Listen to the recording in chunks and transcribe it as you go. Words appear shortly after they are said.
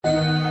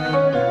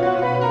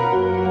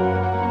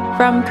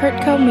From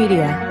Kurtco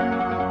Media.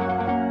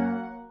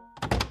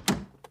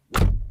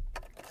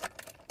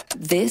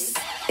 This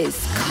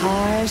is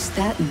Cars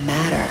That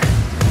Matter.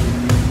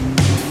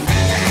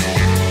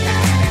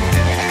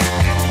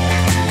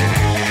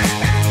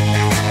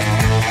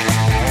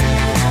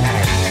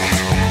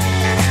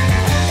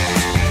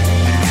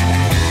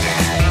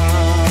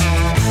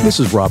 This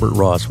is Robert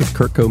Ross with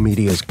Kurtco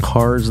Media's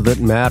Cars That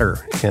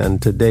Matter,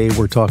 and today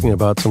we're talking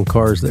about some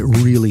cars that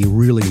really,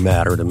 really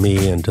matter to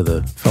me and to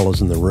the fellows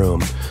in the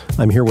room.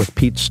 I'm here with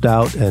Pete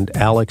Stout and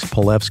Alex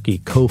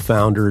Palevsky,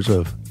 co-founders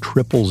of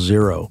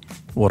 000,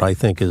 what I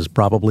think is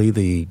probably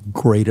the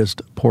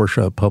greatest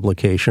Porsche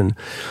publication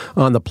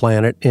on the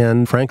planet,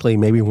 and frankly,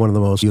 maybe one of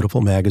the most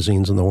beautiful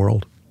magazines in the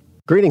world.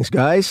 Greetings,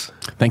 guys.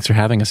 Thanks for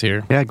having us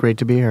here. Yeah, great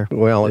to be here.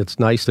 Well, it's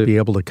nice to be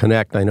able to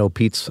connect. I know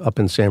Pete's up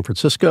in San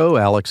Francisco.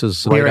 Alex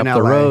is right up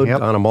the road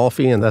on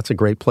Amalfi, and that's a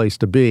great place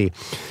to be.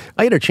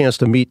 I had a chance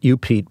to meet you,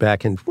 Pete,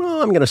 back in,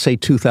 I'm going to say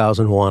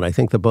 2001. I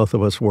think that both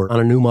of us were on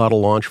a new model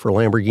launch for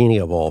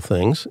Lamborghini, of all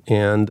things.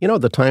 And,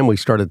 at the time we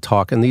started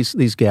talking,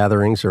 these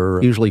gatherings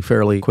are usually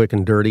fairly quick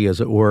and dirty,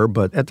 as it were.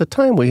 But at the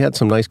time, we had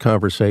some nice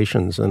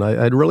conversations, and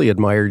I'd really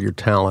admired your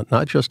talent,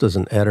 not just as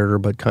an editor,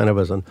 but kind of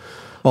as an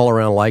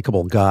all-around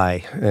likable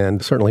guy,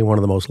 and certainly one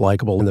of the most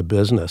likable in the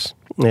business.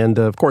 And,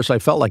 of course, I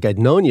felt like I'd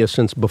known you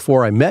since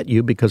before I met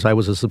you because I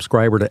was a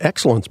subscriber to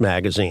Excellence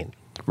magazine.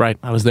 Right.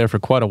 I was there for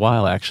quite a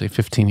while, actually,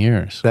 15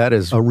 years. That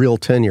is a real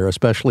tenure,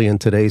 especially in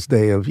today's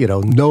day of,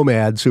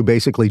 nomads who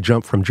basically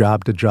jump from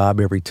job to job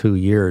every 2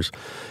 years.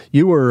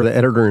 You were the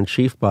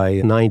editor-in-chief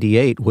by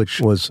 98,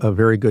 which was a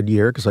very good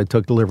year because I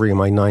took delivery of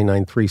my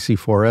 993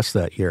 C4S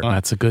that year. Oh,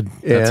 that's a good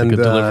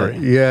delivery.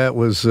 Yeah, it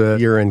was a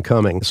year in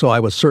coming. So I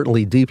was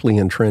certainly deeply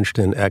entrenched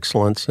in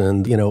Excellence,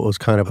 and, it was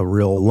kind of a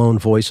real lone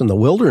voice in the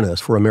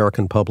wilderness for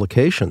American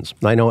publications.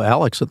 I know,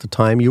 Alex, at the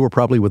time, you were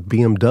probably with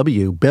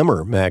BMW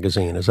Bimmer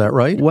magazine. Is that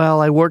right?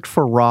 Well, I worked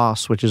for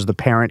Ross, which is the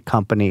parent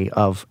company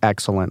of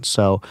Excellence.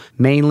 So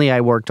mainly I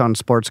worked on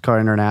Sports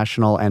Car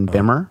International and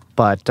Bimmer,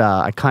 but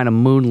I kind of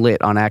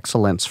moonlit on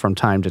Excellence from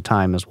time to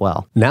time as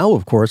well. Now,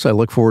 of course, I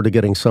look forward to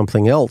getting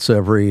something else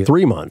every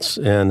 3 months,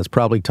 and it's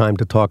probably time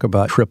to talk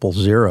about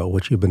 000,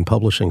 which you've been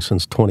publishing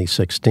since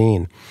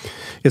 2016.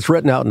 It's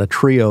written out in a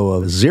trio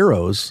of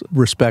zeros,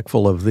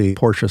 respectful of the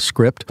Porsche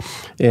script,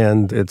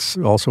 and it's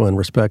also in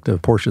respect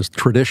of Porsche's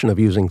tradition of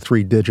using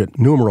 3-digit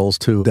numerals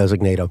to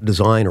designate a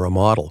design or a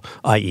model,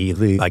 i.e.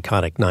 the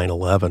iconic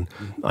 911.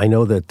 I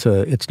know that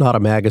it's not a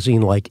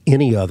magazine like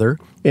any other,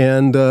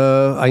 and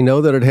I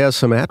know that it has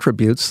some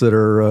attributes that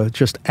are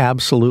just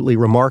absolutely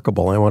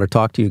remarkable. I want to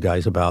talk to you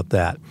guys about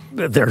that.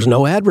 There's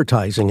no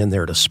advertising in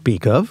there to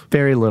speak of.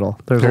 Very little.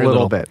 There's a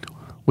little bit.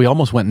 We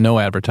almost went no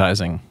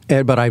advertising.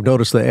 But I've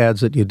noticed the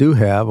ads that you do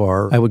have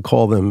are, I would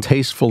call them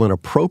tasteful and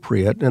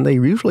appropriate, and they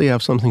usually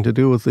have something to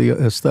do with the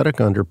aesthetic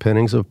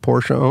underpinnings of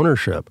Porsche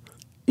ownership.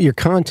 Your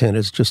content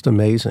is just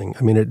amazing.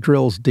 I mean, it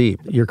drills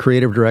deep. Your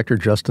creative director,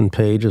 Justin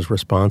Page, is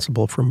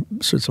responsible for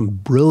some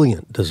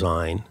brilliant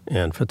design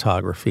and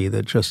photography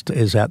that just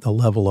is at the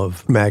level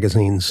of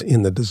magazines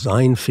in the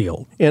design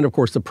field. And, of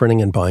course, the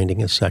printing and binding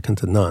is second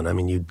to none. I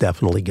mean, you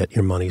definitely get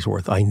your money's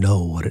worth. I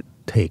know what it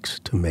takes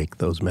to make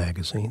those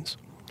magazines.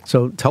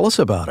 So tell us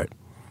about it.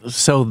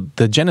 So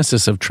the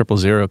genesis of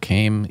 000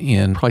 came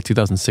in probably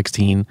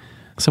 2016.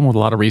 Someone with a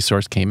lot of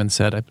resource came and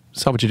said, I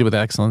saw what you did with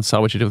Excellence,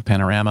 saw what you did with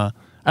Panorama.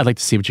 I'd like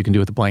to see what you can do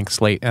with a blank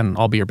slate, and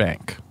I'll be your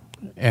bank.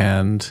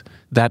 And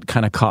that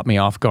kind of caught me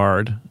off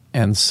guard.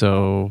 And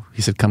so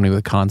he said, come to me with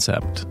a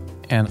concept.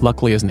 And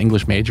luckily, as an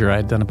English major, I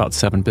had done about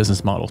 7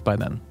 business models by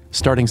then.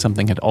 Starting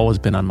something had always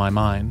been on my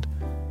mind.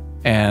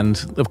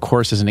 And of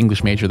course, as an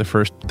English major, the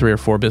first 3 or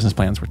 4 business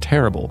plans were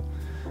terrible.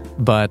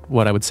 But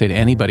what I would say to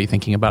anybody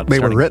thinking about they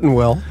were written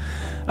well.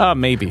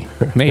 Maybe.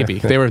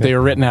 They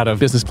were written out of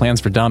Business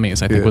Plans for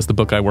Dummies, I think was the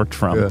book I worked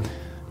from. Yeah.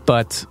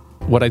 But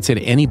what I'd say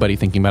to anybody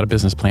thinking about a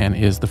business plan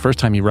is the first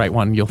time you write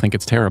one, you'll think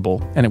it's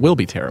terrible, and it will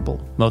be terrible,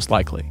 most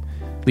likely.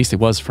 At least it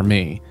was for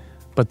me.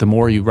 But the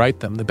more you write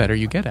them, the better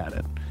you get at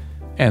it.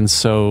 And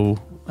so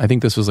I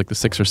think this was like the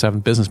 6th or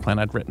 7th business plan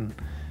I'd written.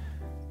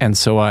 And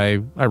so I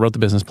wrote the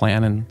business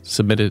plan and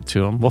submitted it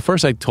to him. Well,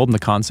 first I told him the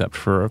concept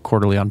for a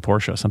quarterly on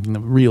Porsche, something, a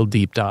real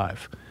deep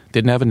dive.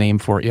 Didn't have a name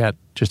for it yet,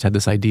 just had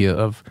this idea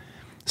of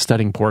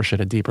studying Porsche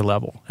at a deeper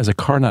level. As a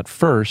car nut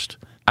first,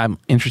 I'm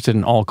interested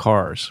in all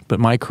cars,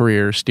 but my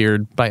career,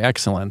 steered by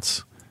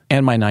Excellence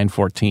and my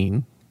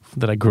 914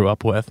 that I grew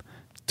up with,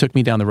 took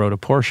me down the road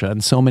of Porsche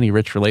and so many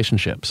rich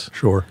relationships.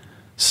 Sure.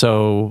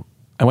 So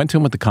I went to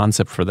him with the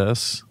concept for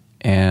this,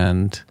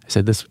 and I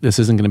said, this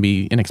isn't going to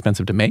be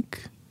inexpensive to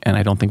make, and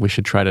I don't think we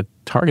should try to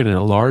target it at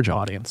a large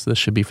audience. This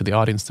should be for the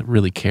audience that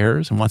really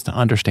cares and wants to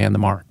understand the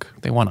mark.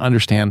 They want to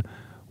understand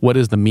what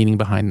is the meaning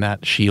behind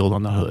that shield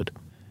on the hood.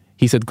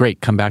 He said, great,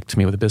 come back to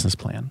me with a business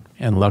plan.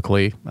 And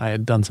luckily, I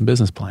had done some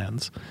business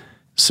plans.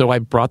 So I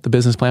brought the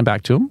business plan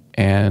back to him,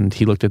 and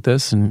he looked at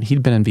this, and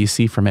he'd been in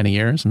VC for many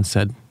years and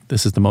said,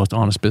 this is the most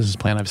honest business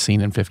plan I've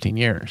seen in 15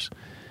 years.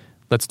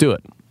 Let's do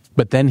it.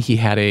 But then he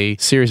had a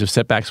series of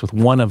setbacks with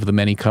one of the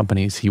many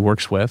companies he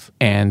works with,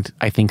 and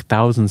I think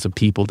thousands of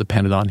people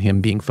depended on him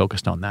being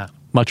focused on that.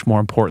 Much more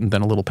important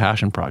than a little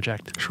passion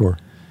project. Sure.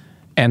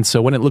 And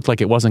so when it looked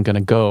like it wasn't going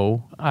to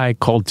go, I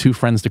called two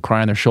friends to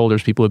cry on their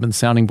shoulders, people who had been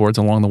sounding boards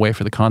along the way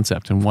for the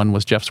concept. And one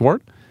was Jeff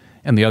Swart,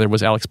 and the other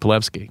was Alex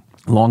Palevsky,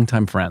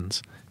 longtime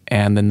friends.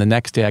 And then the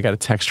next day I got a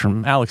text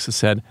from Alex that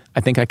said,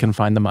 I think I can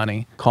find the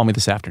money. Call me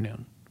this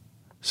afternoon.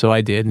 So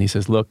I did, and he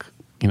says, look,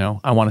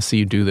 I want to see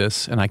you do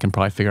this, and I can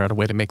probably figure out a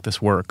way to make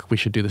this work. We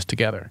should do this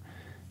together.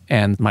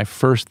 And my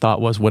first thought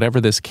was,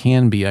 whatever this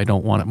can be, I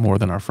don't want it more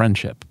than our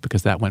friendship,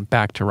 because that went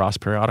back to Ross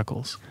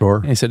Periodicals. Sure.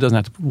 And he said,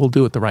 we'll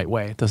do it the right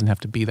way. It doesn't have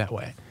to be that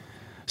way.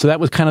 So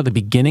that was kind of the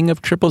beginning of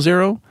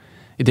 000.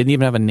 It didn't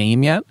even have a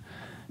name yet.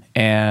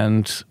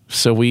 And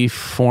so we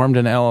formed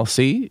an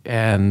LLC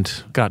and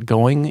got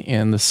going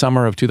in the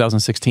summer of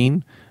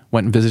 2016.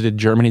 Went and visited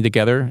Germany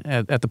together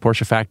at the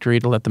Porsche factory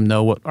to let them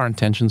know what our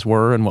intentions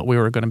were and what we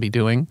were going to be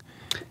doing.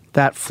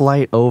 That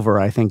flight over,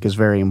 I think, is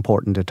very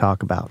important to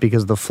talk about,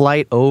 because the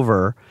flight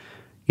over,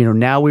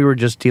 now we were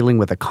just dealing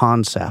with a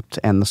concept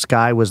and the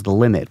sky was the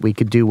limit. We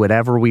could do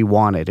whatever we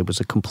wanted. It was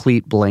a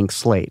complete blank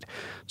slate.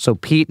 So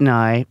Pete and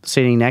I,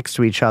 sitting next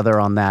to each other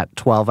on that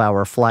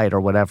 12-hour flight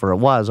or whatever it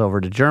was over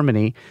to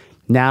Germany,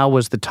 now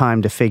was the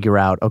time to figure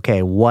out,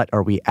 okay, what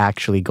are we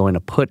actually going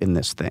to put in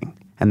this thing?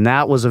 And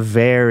that was a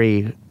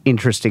very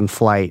interesting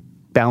flight,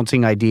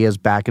 bouncing ideas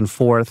back and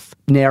forth,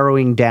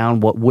 narrowing down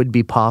what would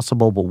be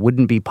possible, what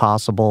wouldn't be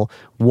possible,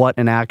 what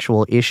an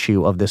actual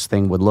issue of this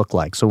thing would look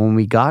like. So when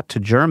we got to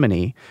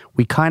Germany,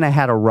 we kind of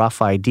had a rough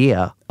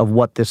idea of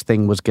what this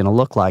thing was going to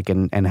look like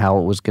and how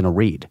it was going to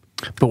read.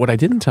 But what I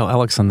didn't tell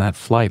Alex on that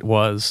flight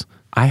was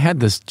I had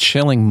this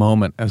chilling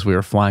moment as we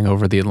were flying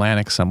over the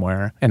Atlantic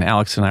somewhere, and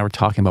Alex and I were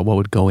talking about what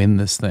would go in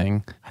this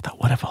thing. I thought,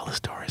 what if all the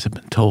stories have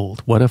been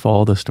told? What if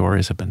all the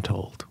stories have been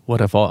told?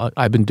 What if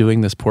I've been doing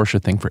this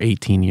Porsche thing for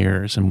 18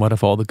 years, and what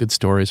if all the good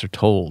stories are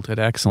told at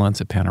Excellence,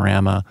 at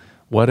Panorama?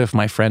 What if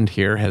my friend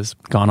here has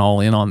gone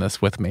all in on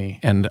this with me,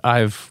 and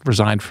I've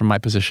resigned from my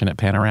position at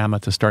Panorama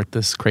to start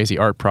this crazy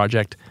art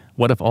project?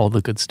 What if all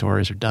the good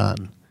stories are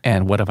done?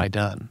 And what have I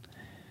done?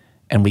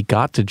 And we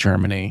got to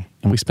Germany,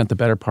 and we spent the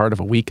better part of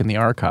a week in the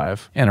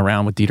archive and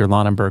around with Dieter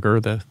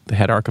Lonenberger, the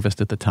head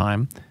archivist at the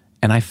time.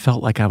 And I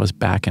felt like I was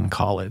back in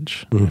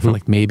college. I felt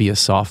like maybe a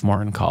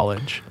sophomore in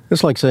college.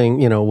 It's like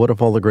saying, what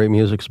if all the great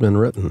music's been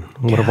written?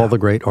 What if all the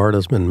great art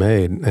has been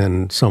made?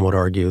 And some would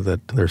argue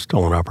that there's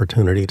still an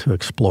opportunity to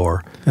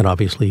explore. And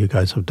obviously you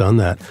guys have done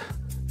that.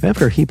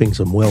 After heaping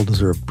some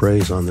well-deserved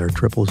praise on their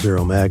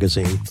 000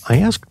 magazine, I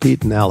asked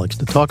Pete and Alex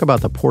to talk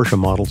about the Porsche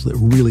models that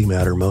really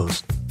matter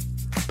most.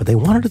 But they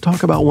wanted to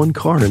talk about one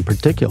car in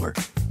particular.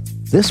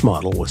 This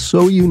model was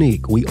so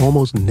unique, we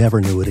almost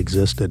never knew it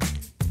existed.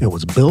 It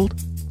was built,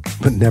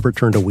 but never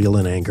turned a wheel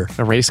in anger.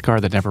 A race car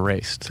that never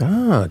raced.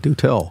 Do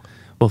tell.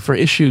 Well, for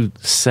issue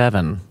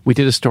 7, we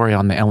did a story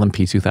on the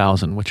LMP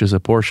 2000, which is a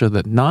Porsche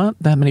that not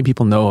that many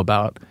people know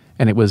about.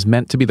 And it was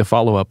meant to be the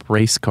follow-up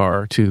race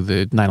car to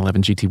the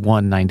 911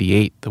 GT1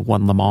 98, the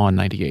one Le Mans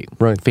 98,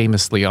 right,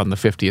 famously on the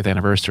 50th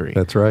anniversary.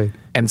 That's right.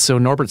 And so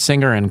Norbert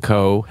Singer and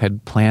co.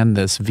 had planned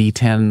this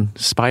V10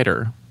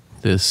 Spider,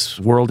 this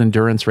world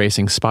endurance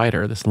racing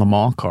Spider, this Le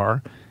Mans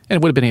car, and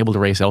it would have been able to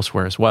race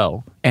elsewhere as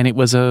well. And it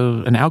was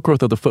an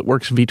outgrowth of the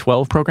Footworks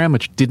V12 program,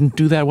 which didn't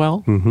do that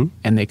well. Mm-hmm.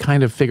 And they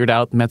kind of figured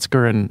out,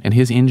 Metzger and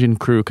his engine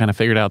crew kind of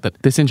figured out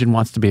that this engine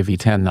wants to be a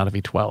V10, not a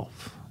V12.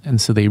 And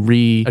so they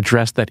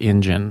readdressed that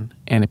engine,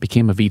 and it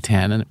became a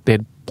V10, and they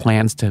had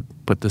plans to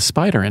put the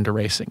Spider into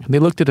racing. They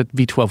looked at a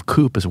V12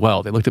 coupe as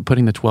well. They looked at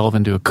putting the 12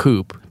 into a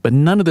coupe, but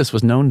none of this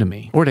was known to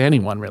me, or to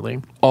anyone really.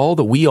 All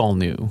that we all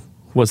knew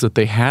was that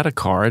they had a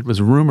car. It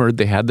was rumored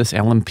they had this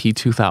LMP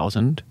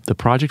 2000. The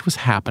project was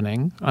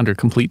happening under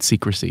complete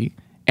secrecy,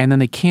 and then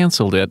they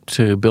canceled it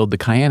to build the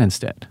Cayenne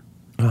instead.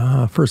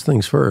 First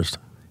things first.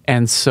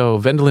 And so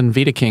Wendelin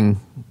Wiedeking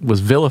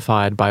was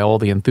vilified by all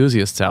the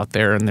enthusiasts out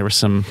there, and there were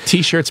some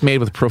T-shirts made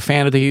with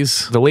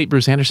profanities. The late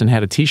Bruce Anderson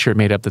had a T-shirt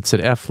made up that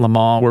said, F Le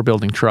Mans, we're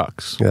building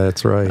trucks. Yeah,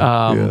 that's right.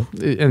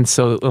 And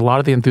so a lot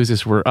of the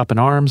enthusiasts were up in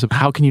arms of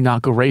how can you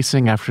not go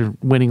racing after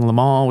winning Le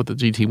Mans with the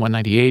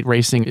GT198?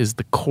 Racing is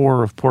the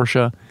core of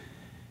Porsche.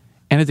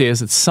 And it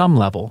is at some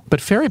level. But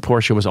Ferry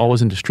Porsche was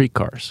always into street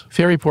cars.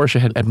 Ferry Porsche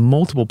had at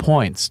multiple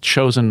points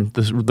chosen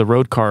the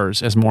road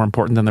cars as more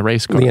important than the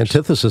race cars. The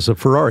antithesis of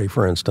Ferrari,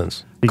 for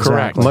instance. Exactly.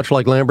 Correct. Much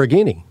like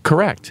Lamborghini.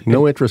 Correct.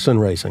 No interest in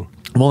racing.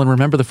 Well, and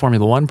remember the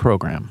Formula One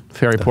program.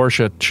 Ferry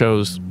Porsche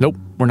chose, nope,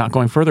 we're not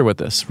going further with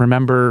this.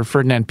 Remember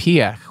Ferdinand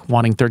Piech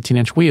wanting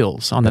 13-inch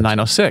wheels on the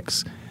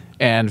 906.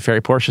 And Ferry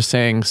Porsche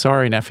saying,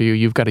 sorry, nephew,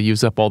 you've got to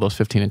use up all those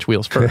 15-inch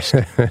wheels first.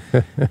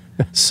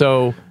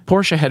 So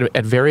Porsche had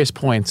at various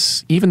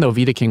points, even though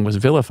Wiedeking was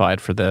vilified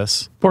for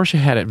this, Porsche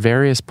had at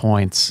various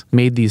points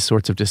made these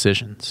sorts of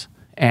decisions.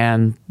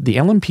 And the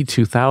LMP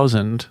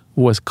 2000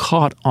 was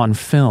caught on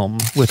film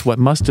with what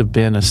must have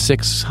been a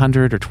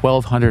 600 or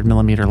 1200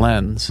 millimeter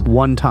lens.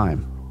 One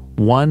time.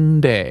 One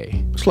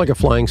day. It's like a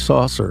flying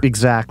saucer.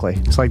 Exactly.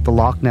 It's like the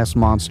Loch Ness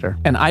Monster.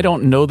 And I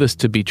don't know this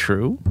to be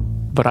true,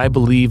 but I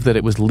believe that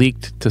it was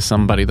leaked to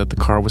somebody that the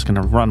car was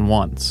going to run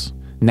once.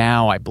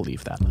 Now I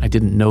believe that. I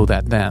didn't know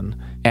that then.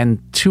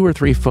 And 2 or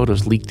 3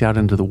 photos leaked out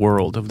into the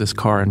world of this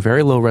car in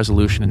very low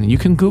resolution. And you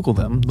can Google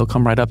them. They'll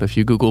come right up if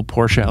you Google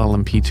Porsche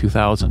LMP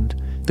 2000.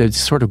 The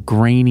sort of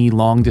grainy,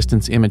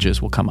 long-distance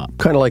images will come up.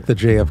 Kind of like the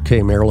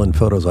JFK Maryland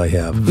photos I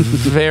have.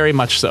 Very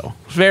much so.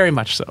 Very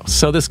much so.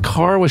 So this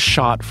car was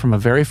shot from a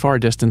very far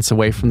distance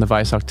away from the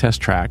Weissach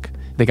test track.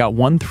 They got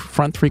one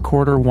front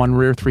three-quarter, one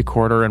rear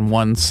three-quarter, and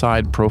one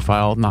side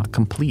profile not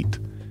complete.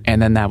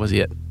 And then that was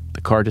it.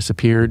 The car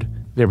disappeared.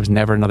 There was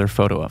never another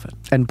photo of it.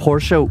 And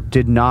Porsche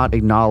did not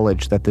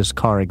acknowledge that this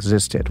car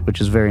existed, which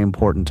is very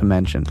important to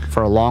mention.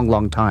 For a long,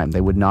 long time,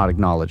 they would not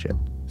acknowledge it.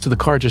 So the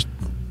car just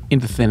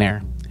into thin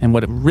air. And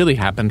what really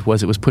happened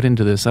was it was put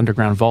into this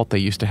underground vault they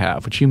used to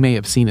have, which you may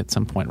have seen at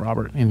some point,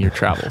 Robert, in your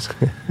travels.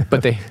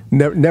 But they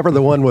never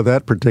the one with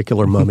that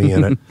particular mummy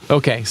in it.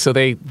 Okay, so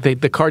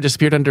the car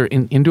disappeared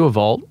into a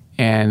vault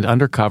and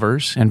under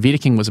covers, and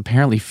Wiedeking was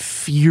apparently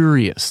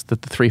furious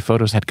that the 3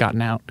 photos had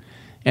gotten out.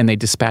 And they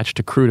dispatched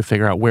a crew to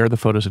figure out where the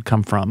photos had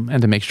come from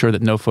and to make sure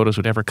that no photos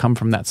would ever come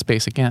from that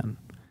space again.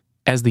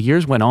 As the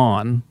years went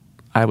on,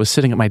 I was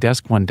sitting at my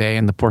desk one day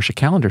and the Porsche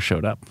calendar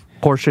showed up.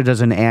 Porsche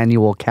does an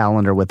annual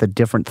calendar with a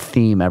different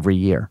theme every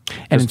year,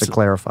 just to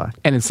clarify.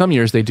 And in some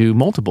years, they do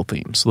multiple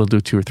themes. So they'll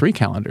do 2 or 3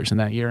 calendars in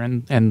that year.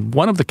 And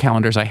one of the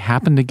calendars I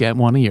happened to get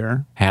one a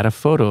year had a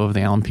photo of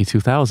the LMP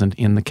 2000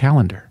 in the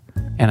calendar.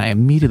 And I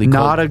immediately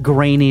Not a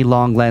grainy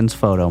long lens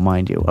photo,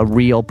 mind you. A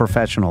real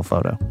professional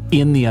photo.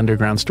 In the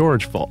underground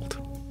storage vault.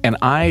 And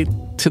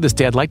to this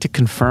day, I'd like to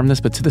confirm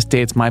this, but to this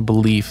day, it's my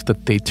belief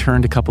that they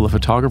turned a couple of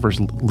photographers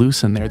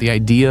loose in there. The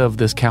idea of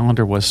this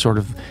calendar was sort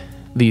of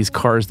these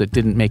cars that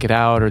didn't make it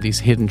out or these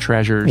hidden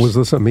treasures. Was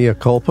this a mea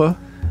culpa?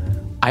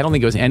 I don't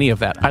think it was any of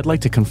that. I'd like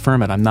to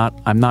confirm it. I'm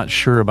not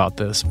sure about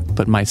this,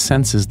 but my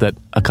sense is that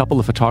a couple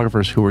of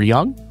photographers who were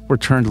young were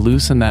turned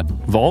loose in that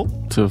vault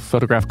to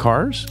photograph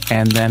cars,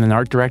 and then an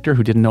art director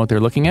who didn't know what they're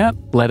looking at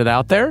let it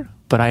out there.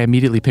 But I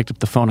immediately picked up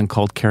the phone and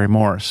called Carrie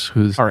Morris,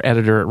 who's our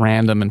editor at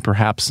Random and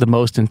perhaps the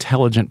most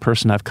intelligent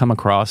person I've come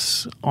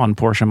across on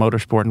Porsche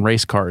Motorsport and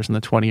race cars in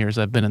the 20 years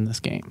I've been in this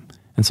game.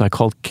 And so I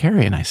called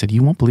Carrie and I said,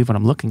 "You won't believe what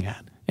I'm looking at."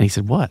 And he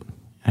said, "What?"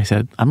 I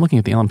said, "I'm looking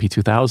at the LMP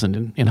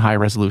 2000 in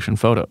high-resolution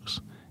photos."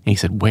 And he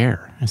said,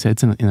 "Where?" I said,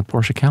 "It's in a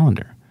Porsche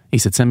calendar." He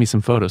said, "Send me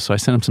some photos." So I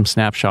sent him some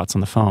snapshots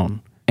on the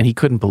phone, and he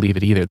couldn't believe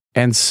it either.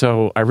 And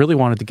so I really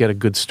wanted to get a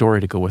good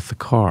story to go with the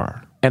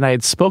car. And I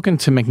had spoken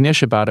to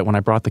McNish about it when I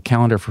brought the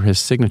calendar for his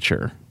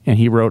signature. And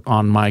he wrote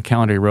on my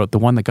calendar, he wrote, "The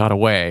one that got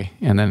away,"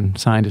 and then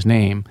signed his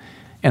name.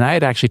 And I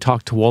had actually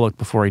talked to Wallach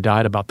before he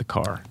died about the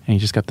car, and he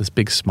just got this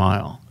big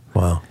smile.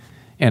 Wow.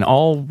 And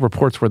all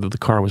reports were that the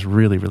car was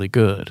really, really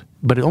good.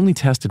 But it only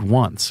tested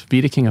once.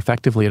 Wiedeking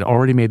effectively had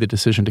already made the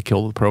decision to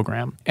kill the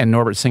program. And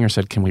Norbert Singer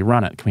said, "Can we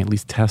run it? Can we at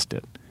least test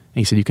it?" And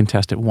he said, "You can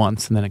test it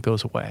once, and then it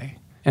goes away."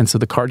 And so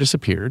the car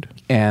disappeared.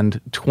 And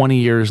 20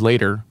 years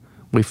later,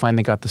 we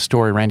finally got the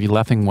story. Randy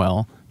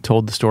Leffingwell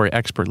told the story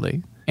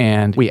expertly.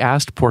 And we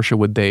asked Porsche,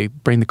 would they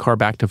bring the car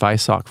back to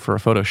Weissach for a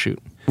photo shoot?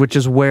 Which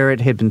is where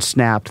it had been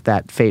snapped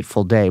that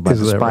fateful day by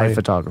the spy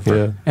photographer.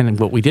 Yeah. And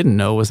what we didn't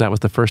know was that was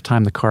the first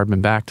time the car had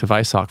been back to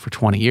Weissach for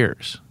 20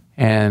 years.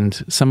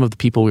 And some of the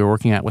people we were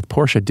working at with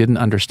Porsche didn't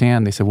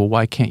understand. They said, "Well,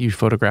 why can't you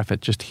photograph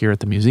it just here at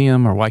the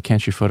museum? Or why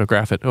can't you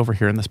photograph it over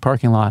here in this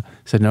parking lot?" I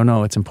said,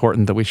 no, it's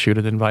important that we shoot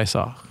it in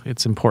Weissach.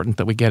 It's important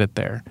that we get it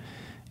there.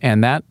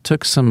 And that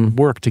took some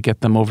work to get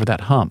them over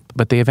that hump.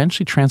 But they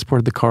eventually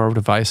transported the car over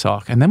to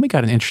Weissach. And then we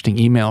got an interesting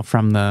email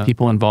from the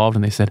people involved,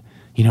 and they said,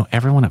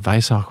 everyone at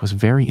Weissach was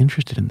very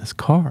interested in this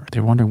car.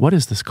 They were wondering, what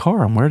is this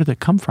car, and where did it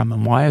come from,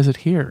 and why is it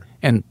here?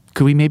 And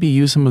could we maybe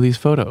use some of these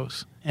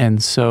photos?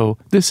 And so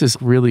this is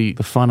really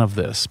the fun of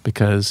this,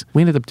 because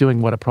we ended up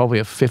doing probably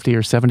a 50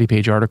 or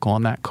 70-page article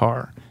on that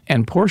car.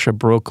 And Porsche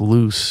broke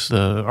loose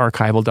the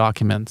archival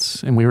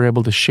documents, and we were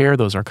able to share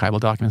those archival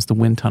documents, the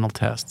wind tunnel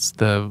tests,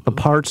 the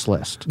parts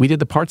list. We did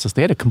the parts list.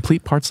 They had a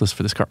complete parts list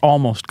for this car,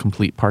 almost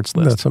complete parts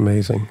list. That's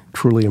amazing,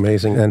 truly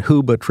amazing. And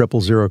who but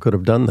 000 could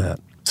have done that?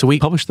 So we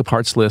published the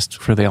parts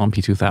list for the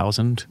LMP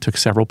 2000, took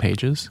several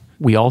pages.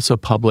 We also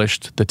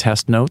published the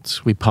test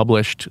notes. We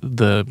published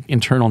the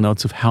internal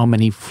notes of how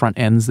many front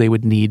ends they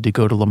would need to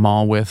go to Le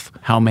Mans with,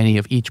 how many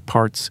of each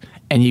parts.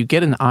 And you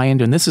get an eye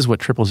into, and this is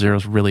what 000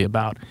 is really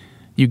about,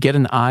 you get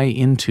an eye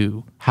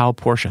into how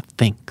Porsche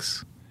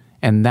thinks.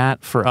 And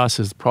that, for us,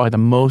 is probably the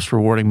most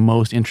rewarding,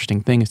 most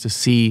interesting thing, is to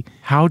see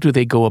how do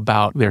they go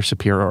about their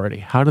superiority?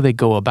 How do they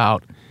go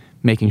about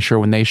making sure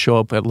when they show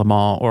up at Le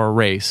Mans or a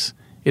race,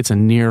 it's a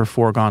near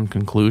foregone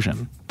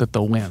conclusion that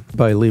they'll win?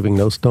 By leaving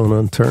no stone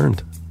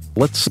unturned.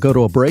 Let's go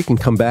to a break and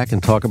come back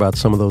and talk about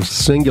some of those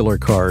singular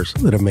cars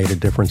that have made a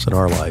difference in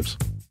our lives.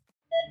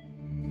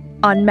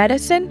 On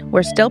Medicine,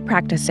 We're Still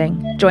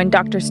Practicing. Join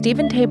Dr.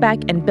 Stephen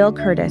Tabak and Bill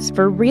Curtis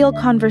for real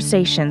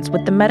conversations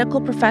with the medical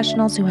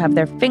professionals who have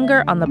their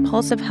finger on the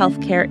pulse of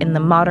healthcare in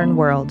the modern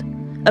world.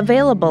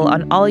 Available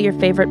on all your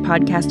favorite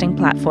podcasting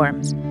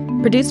platforms.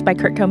 Produced by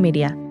Kurtco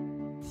Media.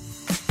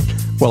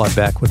 Well, I'm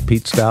back with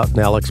Pete Stout and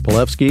Alex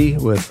Palevsky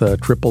with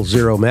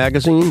 000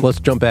 Magazine.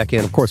 Let's jump back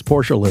in. Of course,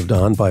 Porsche lived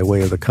on by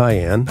way of the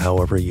Cayenne,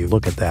 however you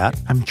look at that.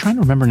 I'm trying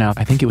to remember now.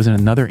 I think it was in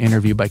another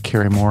interview by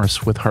Kerry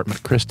Morris with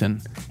Hartmut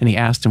Christen, and he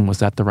asked him, was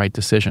that the right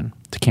decision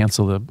to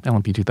cancel the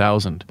LMP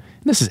 2000?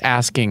 And this is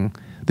asking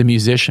the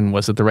musician,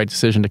 was it the right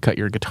decision to cut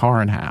your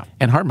guitar in half?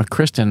 And Hartmut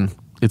Christen,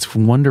 it's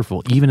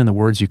wonderful. Even in the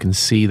words, you can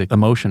see the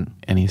emotion.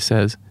 And he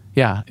says,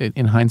 yeah,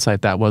 in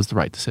hindsight, that was the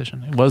right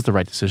decision. It was the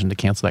right decision to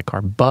cancel that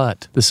car.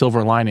 But the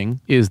silver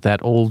lining is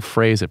that old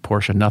phrase at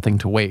Porsche, nothing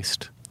to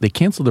waste. They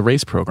canceled the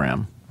race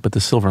program, but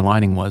the silver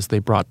lining was they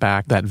brought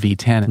back that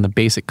V10, and the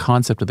basic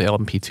concept of the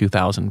LMP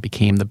 2000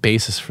 became the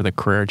basis for the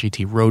Carrera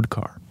GT road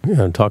car.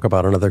 Yeah, and talk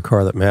about another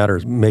car that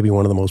matters, maybe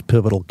one of the most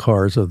pivotal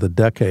cars of the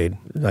decade.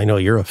 I know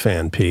you're a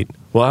fan, Pete.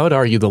 Well, I would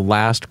argue the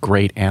last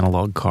great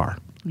analog car.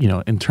 You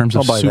know, in terms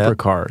of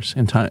supercars,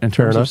 in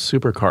terms of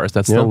supercars,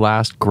 that's the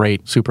last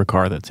great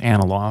supercar that's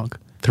analog.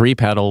 3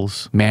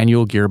 pedals,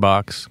 manual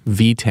gearbox,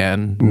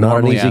 V10. Not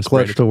an easy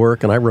clutch to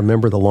work, and I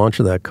remember the launch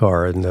of that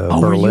car in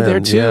Berlin. Were you there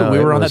too? Yeah, we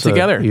were on that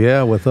together.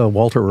 With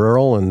Walter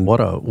Earl, and what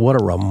a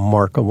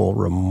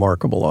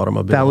remarkable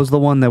automobile. That was the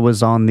one that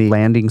was on the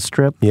landing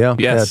strip? Yeah,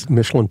 yes. At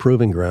Michelin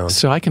Proving Ground.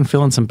 So I can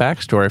fill in some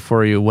backstory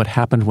for you, what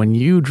happened when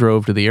you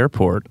drove to the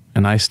airport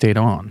and I stayed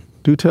on.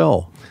 Do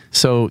tell.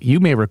 So you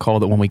may recall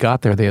that when we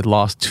got there, they had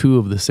lost 2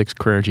 of the 6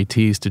 Carrera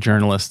GTs to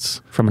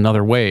journalists from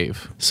another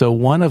wave. So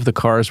one of the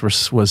cars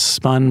was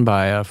spun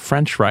by a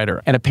French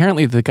rider, and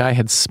apparently the guy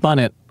had spun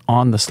it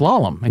on the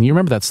slalom. And you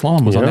remember that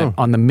slalom was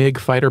on the MiG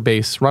fighter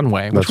base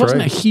runway, which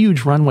wasn't a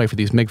huge runway for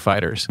these MiG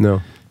fighters.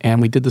 No.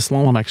 And we did the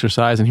slalom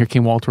exercise, and here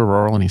came Walter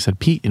Earl, and he said,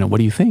 Pete, what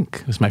do you think?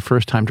 It was my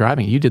first time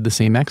driving. You did the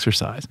same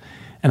exercise.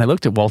 And I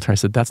looked at Walter. I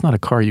said, that's not a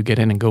car you get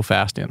in and go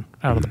fast in,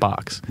 out of the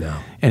box. No.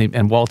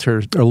 And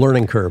Walter... A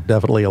learning curve,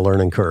 definitely a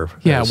learning curve.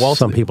 Yeah, Walter...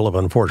 Some people have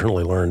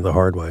unfortunately learned the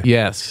hard way.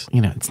 Yes.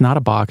 It's not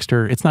a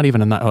Boxster. It's not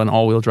even an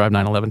all-wheel drive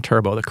 911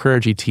 turbo. The Carrera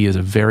GT is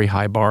a very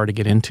high bar to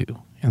get into.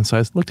 And so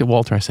I looked at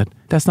Walter. I said,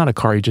 that's not a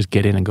car you just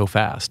get in and go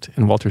fast.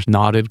 And Walter's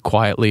nodded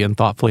quietly and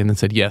thoughtfully and then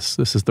said, yes,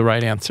 this is the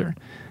right answer.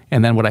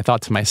 And then what I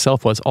thought to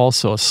myself was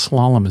also a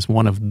slalom is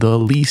one of the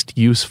least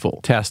useful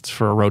tests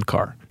for a road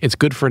car. It's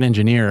good for an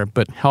engineer,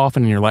 but how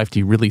often in your life do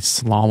you really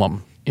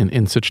slalom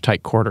in such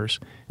tight quarters?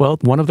 Well,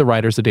 one of the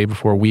riders the day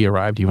before we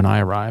arrived, you and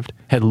I arrived,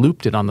 had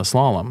looped it on the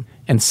slalom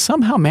and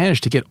somehow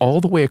managed to get all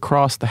the way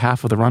across the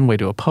half of the runway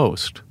to a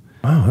post.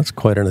 Wow, that's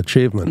quite an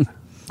achievement.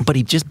 But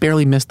he just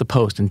barely missed the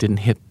post and didn't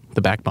hit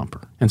the back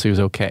bumper. And so he was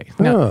okay.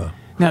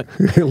 Now,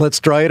 let's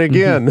try it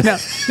again.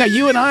 Now,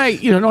 you and I,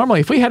 normally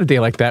if we had a day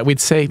like that,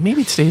 we'd say,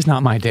 maybe today's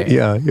not my day.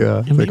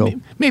 Yeah.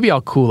 Maybe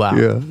I'll cool out.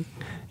 Yeah.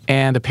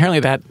 And apparently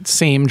that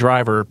same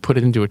driver put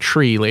it into a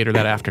tree later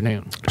that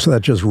afternoon. So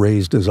that just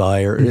raised his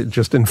ire. It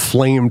just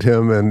inflamed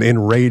him and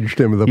enraged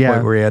him to the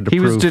point where he had to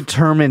prove. He was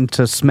determined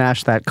to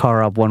smash that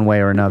car up one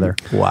way or another.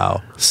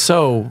 Wow.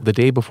 So the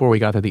day before we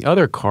got to the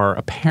other car,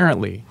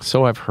 apparently,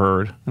 so I've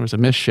heard, there was a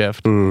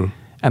misshift.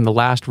 And the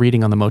last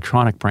reading on the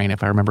Motronic brain,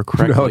 if I remember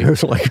correctly... No, it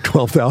was like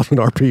 12,000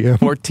 RPM.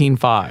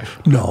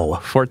 14.5. No.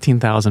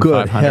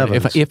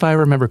 14,500. If I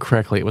remember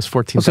correctly, it was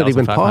 14,500. Was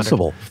that even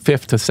possible?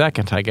 5th to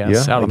 2nd, I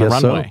guess, out on the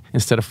runway,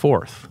 instead of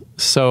 4th.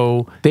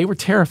 So they were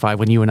terrified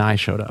when you and I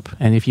showed up.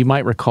 And if you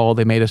might recall,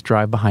 they made us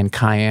drive behind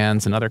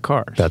Cayennes and other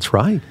cars. That's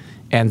right.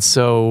 And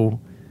so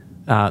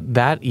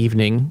that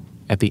evening...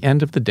 At the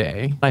end of the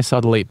day, I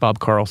saw the late Bob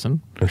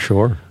Carlson.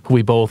 Sure. Who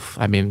we both,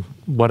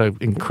 what an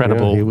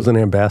incredible... Yeah, he was an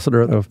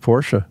ambassador of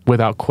Porsche.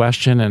 Without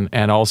question,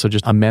 and also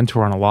just a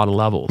mentor on a lot of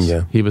levels.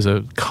 Yeah. He was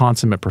a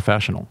consummate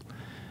professional.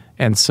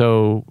 And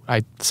so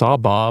I saw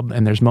Bob,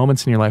 and there's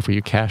moments in your life where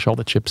you cash all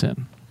the chips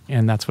in.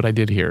 And that's what I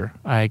did here.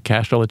 I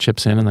cashed all the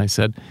chips in, and I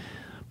said,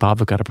 Bob,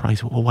 I've got a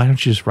prize. Well, why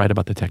don't you just write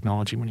about the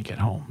technology when you get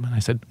home? And I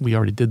said, we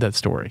already did that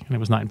story, and it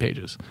was 9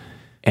 pages.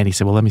 And he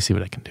said, well, let me see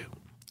what I can do.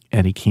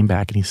 And he came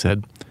back, and he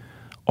said...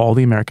 all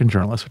the American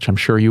journalists, which I'm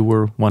sure you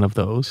were one of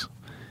those,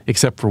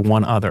 except for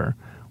one other,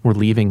 were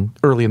leaving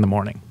early in the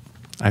morning.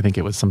 I think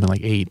it was something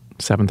like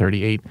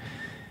 7:38.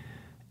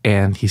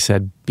 And he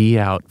said, be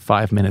out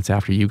 5 minutes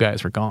after you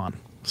guys were gone.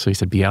 So he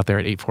said, be out there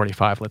at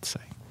 8:45, let's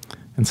say.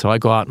 And so I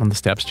go out on the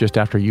steps just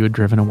after you had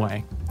driven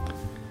away.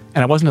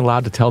 And I wasn't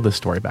allowed to tell this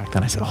story back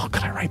then. I said,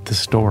 could I write this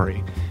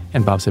story?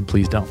 And Bob said,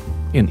 please don't.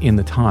 In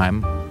the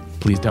time,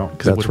 please don't.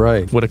 That's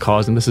right. Would have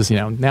caused, and this is,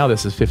 now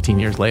this is 15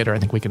 years later, I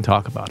think we can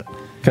talk about it.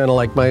 Kind of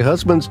like my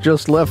husband's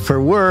just left for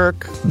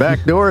work.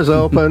 Back door's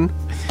open.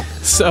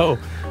 So,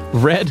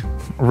 red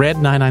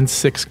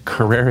 996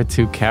 Carrera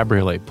 2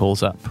 Cabriolet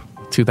pulls up,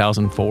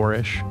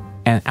 2004-ish,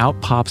 and out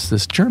pops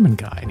this German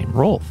guy named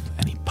Rolf,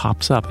 and he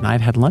pops up, and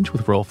I'd had lunch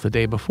with Rolf the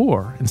day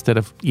before. Instead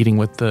of eating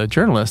with the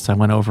journalists, I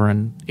went over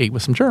and ate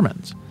with some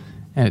Germans.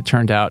 And it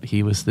turned out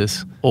he was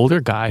this older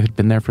guy who'd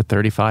been there for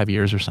 35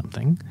 years or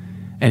something,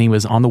 and he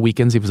was on the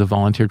weekends, he was a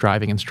volunteer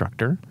driving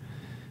instructor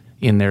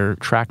in their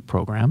track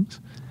programs.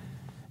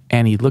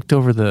 And he looked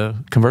over the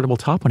convertible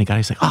top when he got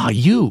it. He's like,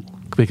 you,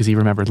 because he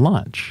remembered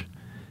lunch.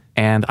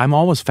 And I'm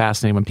always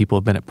fascinated when people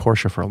have been at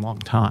Porsche for a long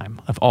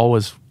time. I've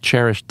always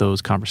cherished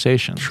those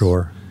conversations.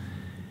 Sure.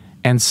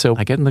 And so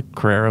I get in the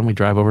Carrera and we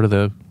drive over to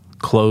the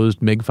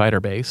closed MiG fighter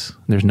base.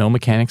 There's no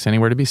mechanics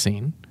anywhere to be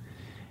seen.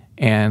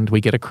 And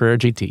we get a Carrera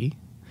GT.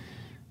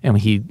 And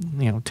he,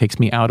 takes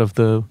me out of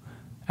the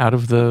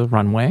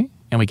runway.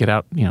 And we get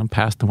out,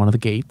 past one of the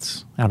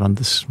gates out on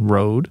this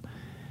road.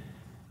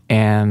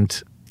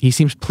 And he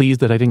seems pleased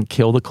that I didn't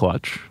kill the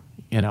clutch,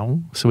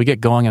 So we get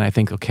going and I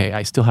think, okay,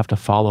 I still have to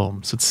follow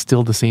him. So it's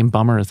still the same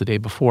bummer as the day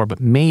before. But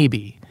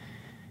maybe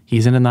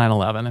he's in a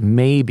 911 and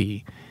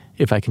maybe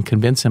if I can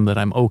convince him that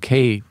I'm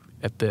okay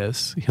at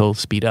this, he'll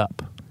speed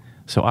up.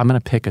 So I'm going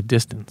to pick a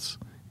distance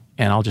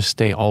and I'll just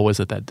stay always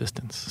at that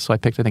distance. So I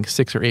picked, I think,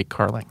 6 or 8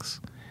 car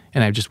lengths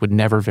and I just would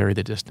never vary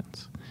the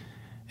distance.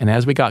 And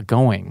as we got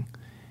going,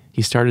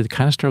 he started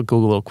to go a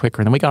little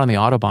quicker. And then we got on the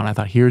Autobahn. I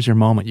thought, here's your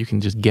moment. You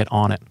can just get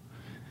on it.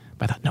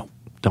 But I thought, no,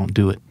 don't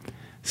do it.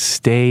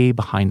 Stay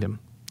behind him.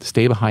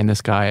 Stay behind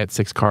this guy at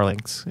 6 car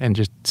lengths and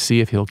just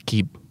see if he'll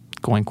keep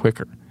going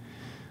quicker.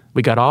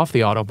 We got off the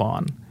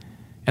Autobahn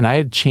and I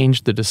had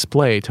changed the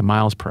display to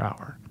miles per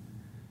hour.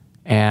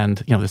 And,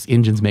 this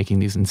engine's making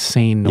these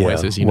insane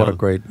noises. What a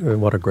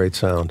great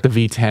sound. The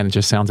V10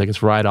 just sounds like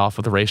it's right off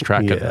of the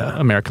racetrack at the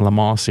American Le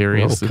Mans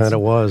series. Well, it kind of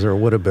was, or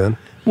would have been.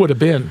 Would have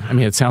been. I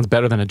mean, it sounds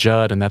better than a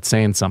Judd, and that's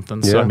saying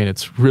something. So,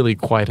 it's really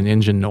quite an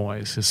engine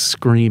noise, a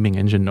screaming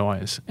engine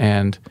noise.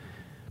 And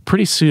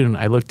pretty soon,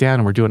 I looked down,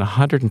 and we're doing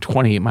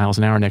 128 miles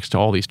an hour next to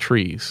all these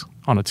trees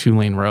on a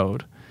 2-lane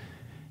road.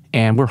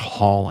 And we're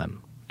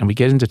hauling. And we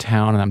get into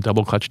town, and I'm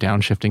double clutch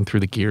downshifting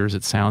through the gears.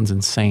 It sounds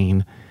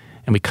insane.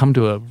 And we come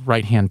to a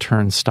right-hand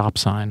turn stop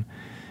sign,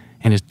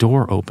 and his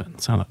door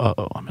opens. I'm like,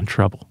 I'm in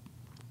trouble.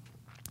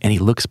 And he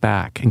looks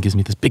back and gives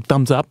me this big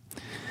thumbs up,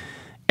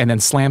 and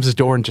then slams his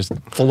door and just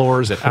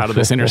floors it out of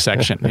this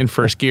intersection in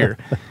first gear.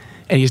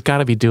 And he's got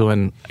to be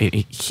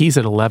he's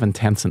at 11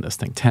 tenths in this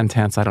thing, 10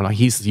 tenths, I don't know.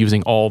 He's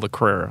using all the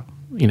Carrera,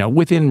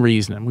 within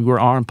reason. And we were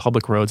on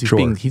public roads.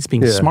 He's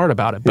being smart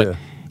about it, but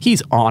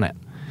he's on it.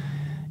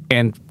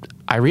 And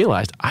I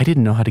realized I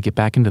didn't know how to get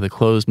back into the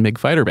closed MiG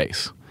fighter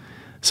base.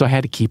 So I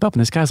had to keep up.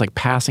 And this guy's like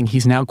passing.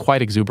 He's now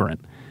quite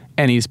exuberant.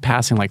 And he's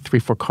passing like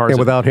 3-4 cars. And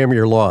without him,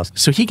 you're lost.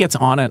 So he gets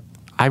on it.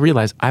 I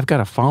realize I've got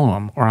to follow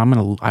him or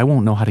I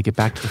won't know how to get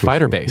back to the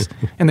fighter base.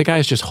 And the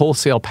guy's just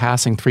wholesale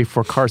passing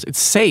 3-4 cars. It's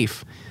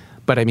safe.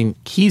 But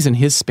he's in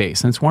his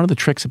space. And it's one of the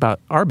tricks about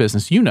our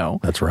business,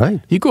 That's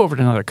right. You go over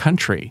to another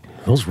country.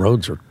 Those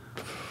roads are...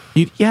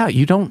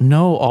 You don't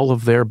know all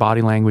of their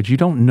body language. You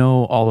don't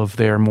know all of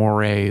their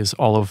mores,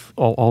 all of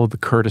the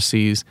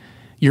courtesies.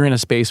 You're in a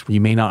space where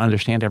you may not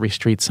understand every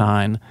street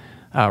sign.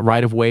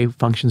 Right-of-way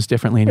functions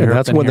differently in Europe. And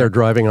that's when they're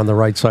driving on the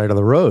right side of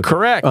the road.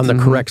 Correct. On the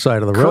correct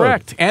side of the road.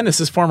 Correct. And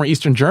this is former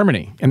Eastern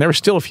Germany. And there were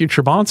still a few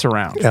Trabants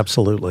around.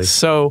 Absolutely.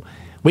 So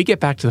we get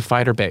back to the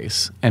fighter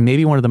base. And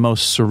maybe one of the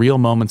most surreal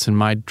moments in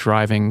my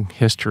driving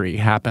history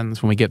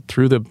happens when we get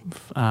through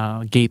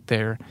the gate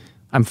there.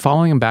 I'm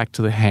following him back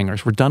to the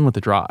hangars. We're done with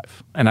the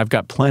drive. And I've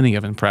got plenty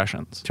of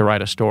impressions to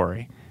write a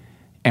story.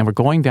 And we're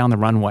going down the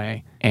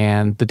runway.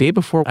 And the day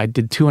before, I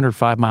did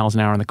 205 miles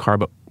an hour in the car,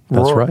 but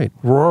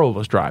Rural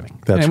was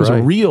driving. That's right. It was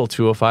a real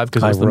 205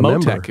 because it was the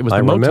Motec. It was the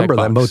Motec box. I remember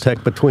that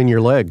Motec between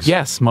your legs.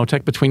 Yes,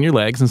 Motec between your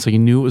legs, and so you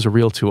knew it was a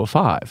real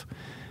 205.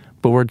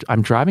 But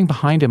I'm driving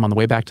behind him on the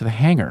way back to the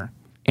hangar,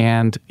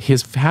 and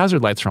his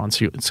hazard lights are on.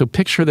 So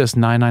picture this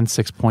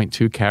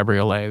 996.2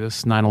 Cabriolet,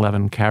 this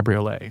 911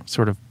 Cabriolet,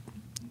 sort of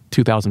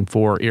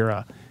 2004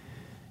 era,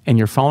 and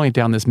you're following it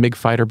down this MiG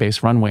fighter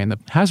base runway, and the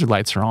hazard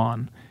lights are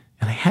on.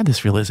 And I had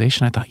this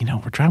realization. I thought,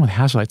 we're driving with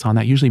hazard lights on.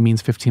 That usually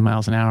means 15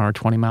 miles an hour or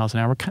 20 miles an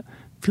hour. It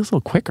feels a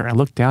little quicker. I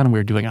looked down and we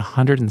were doing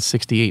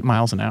 168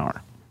 miles an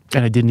hour.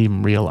 And I didn't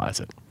even realize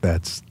it.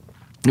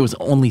 It was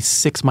only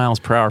 6 miles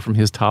per hour from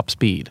his top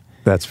speed.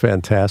 That's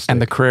fantastic. And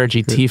the Carrera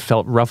GT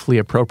felt roughly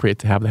appropriate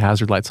to have the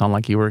hazard lights on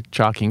like you were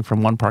jockeying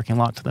from one parking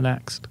lot to the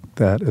next.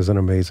 That is an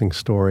amazing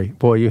story.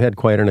 Boy, you had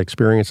quite an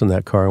experience in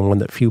that car, and one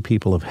that few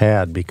people have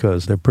had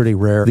because they're pretty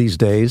rare these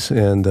days,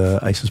 and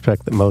I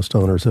suspect that most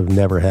owners have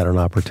never had an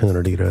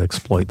opportunity to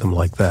exploit them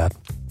like that.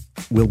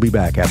 We'll be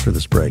back after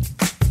this break.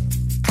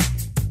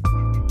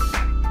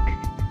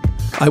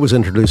 I was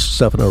introduced to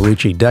Stefano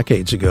Ricci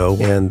decades ago,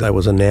 and I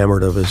was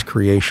enamored of his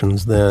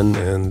creations then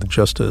and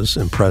just as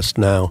impressed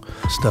now.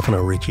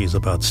 Stefano Ricci is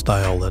about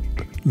style that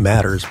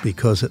matters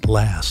because it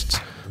lasts.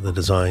 The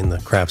design, the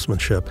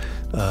craftsmanship,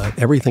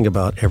 everything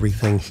about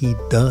everything he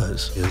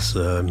does is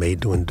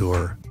made to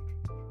endure.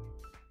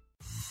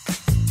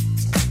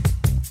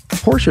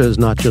 Porsche is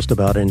not just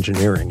about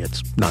engineering.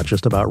 It's not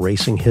just about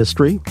racing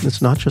history.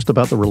 It's not just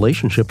about the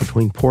relationship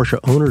between Porsche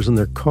owners and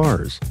their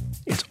cars.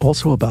 It's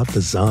also about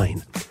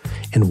design.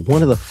 And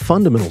one of the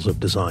fundamentals of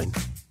design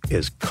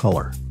is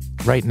color.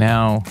 Right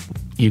now,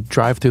 you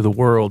drive through the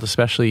world,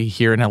 especially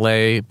here in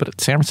LA, but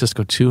San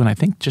Francisco too, and I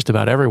think just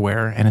about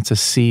everywhere, and it's a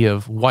sea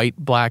of white,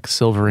 black,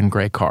 silver, and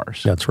gray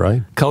cars. That's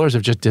right. Colors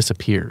have just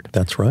disappeared.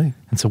 That's right.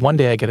 And so one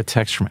day I get a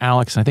text from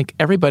Alex, and I think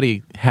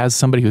everybody has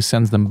somebody who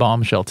sends them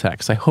bombshell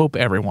texts. I hope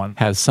everyone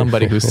has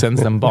somebody who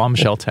sends them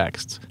bombshell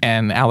texts.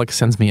 And Alex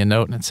sends me a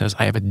note, and it says,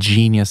 I have a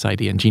genius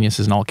idea, and genius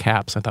is in all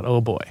caps. I thought,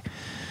 oh boy.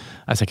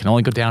 I said, I can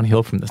only go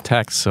downhill from this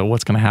text, so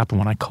what's going to happen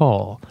when I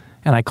call?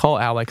 And I call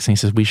Alex, and he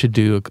says, we should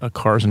do a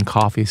Cars and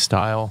Coffee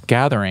style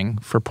gathering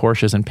for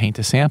Porsches and paint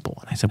a sample.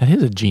 And I said, that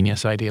is a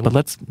genius idea, but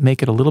let's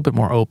make it a little bit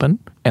more open,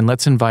 and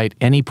let's invite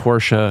any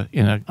Porsche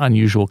in an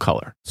unusual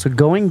color. So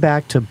going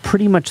back to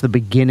pretty much the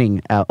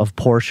beginning of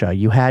Porsche,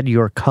 you had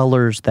your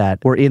colors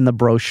that were in the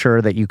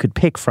brochure that you could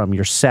pick from,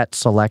 your set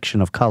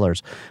selection of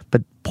colors.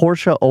 But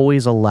Porsche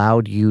always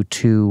allowed you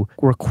to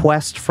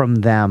request from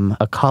them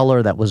a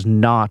color that was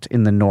not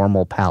in the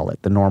normal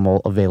palette, the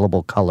normal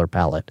available color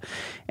palette.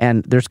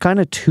 And there's kind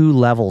of two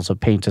levels of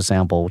paint to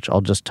sample, which I'll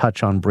just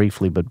touch on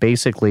briefly. But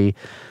basically,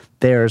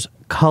 there's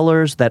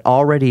colors that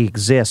already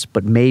exist,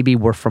 but maybe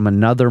were from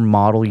another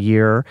model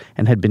year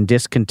and had been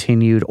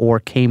discontinued, or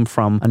came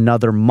from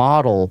another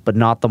model, but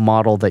not the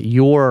model that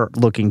you're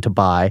looking to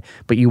buy,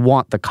 but you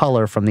want the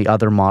color from the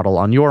other model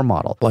on your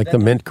model. Like the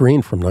mint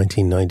green from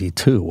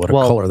 1992. What a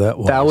color that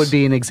was. That would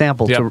be an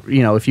example. Yep.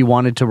 To, if you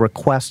wanted to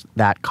request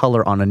that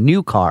color on a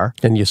new car.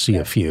 And you see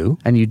a few.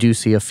 And you do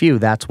see a few.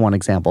 That's one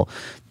example.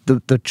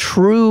 The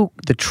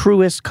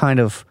truest kind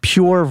of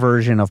pure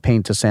version of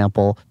paint to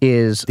sample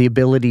is the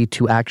ability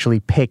to actually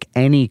pick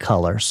any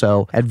color.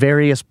 So at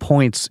various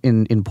points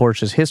in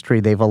Porsche's history,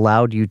 they've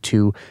allowed you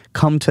to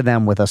come to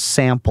them with a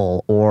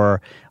sample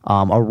or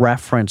a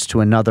reference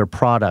to another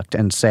product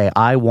and say,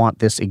 I want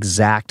this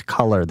exact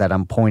color that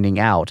I'm pointing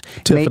out.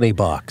 Tiffany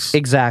box.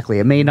 Exactly.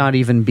 It may not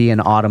even be an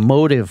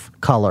automotive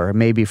color. It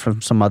may be from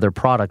some other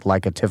product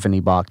like a Tiffany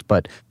box,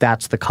 but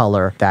that's the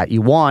color that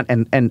you want.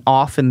 And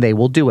often they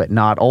will do it,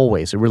 not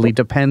always. It really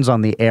depends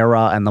on the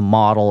era and the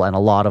model and a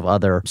lot of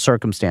other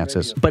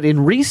circumstances. But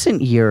in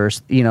recent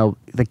years,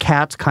 the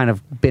cat's kind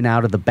of been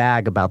out of the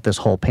bag about this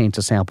whole paint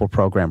to sample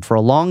program. For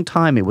a long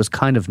time, it was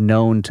kind of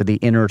known to the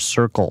inner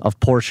circle of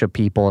Porsche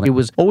people. And it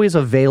was always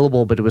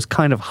available, but it was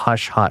kind of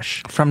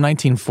hush-hush. From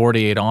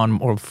 1948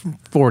 on, or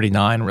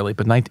 49 really,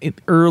 but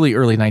early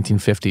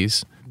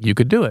 1950s, you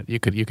could do it. You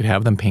could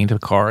have them paint a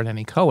car in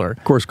any color.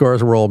 Of course,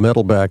 cars were all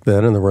metal back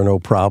then, and there were no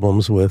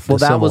problems with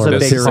that was a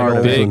big part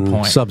of it.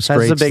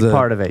 Substrates. That's a big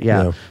part of it,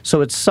 yeah.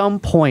 So at some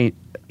point,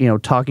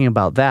 talking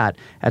about that,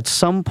 at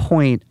some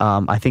point,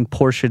 I think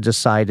Porsche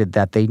decided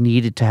that they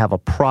needed to have a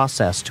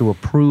process to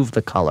approve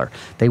the color.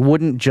 They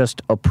wouldn't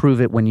just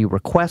approve it when you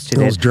requested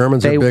it. Those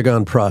Germans are big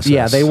on process.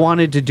 Yeah, they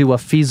wanted to do a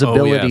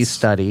feasibility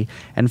study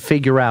and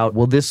figure out,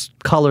 will this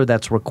color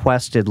that's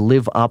requested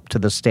live up to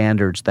the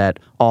standards that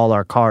all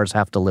our cars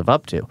have to live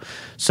up to?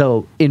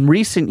 So in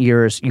recent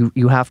years,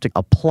 you have to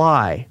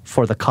apply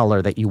for the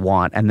color that you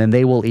want, and then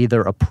they will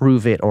either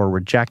approve it or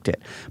reject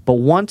it. But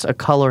once a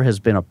color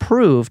has been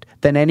approved,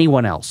 then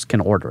anyone else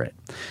can order it.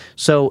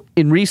 So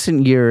in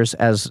recent years,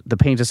 as the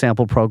paint to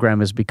sample program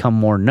has become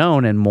more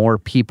known and more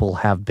people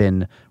have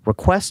been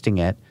requesting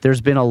it,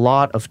 there's been a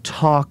lot of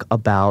talk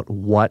about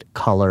what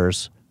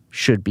colors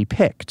should be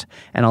picked.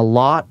 And a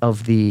lot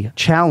of the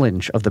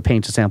challenge of the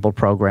paint to sample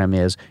program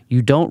is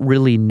you don't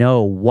really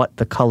know what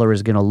the color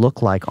is going to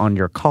look like on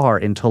your car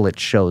until it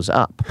shows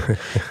up.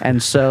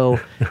 And so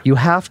you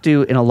have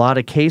to, in a lot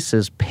of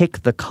cases,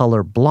 pick the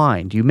color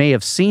blind. You may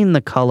have seen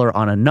the color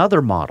on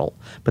another model,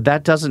 but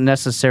that doesn't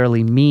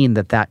necessarily mean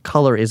that that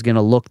color is going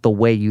to look the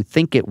way you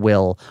think it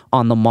will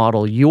on the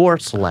model you're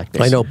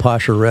selecting. I know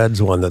Pasha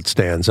Red's one that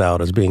stands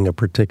out as being a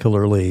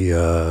particularly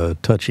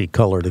touchy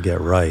color to get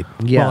right.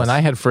 Yes. Well, and I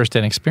had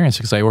first-hand experience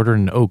because I ordered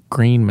an oak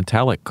green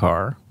metallic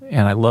car,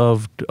 and I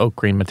loved oak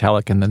green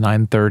metallic in the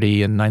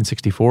 930 and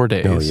 964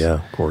 days. Oh, yeah.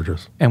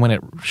 Gorgeous. And when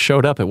it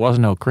showed up, it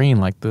wasn't oak green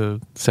like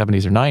the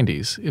 70s or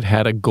 90s. It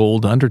had a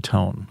gold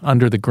undertone.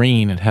 Under the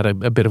green, it had a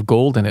bit of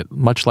gold in it,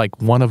 much like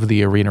one of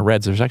the Arena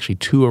Reds. There's actually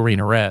two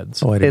Arena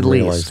Reds. Oh, I didn't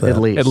realize that.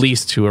 At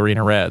least two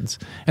Arena Reds.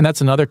 And that's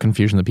another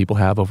confusion that people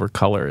have over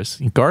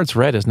colors. Guards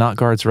Red is not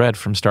Guards Red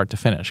from start to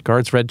finish.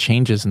 Guards Red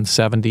changes in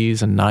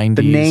 70s and 90s.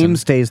 The name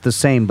stays the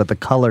same, but the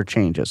color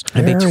changes.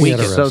 And they tweak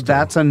it. So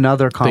that's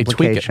another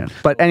complication.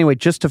 But anyway,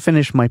 just to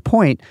finish my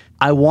point,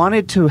 I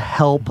wanted to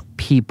help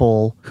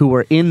people who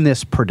are in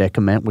this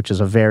predicament, which is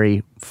a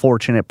very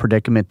fortunate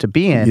predicament to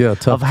be in,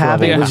 of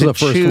having to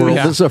choose.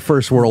 This is a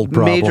first world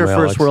problem, major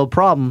first world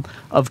problem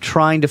of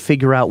trying to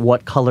figure out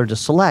what color to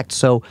select.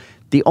 So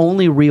the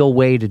only real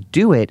way to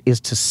do it is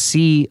to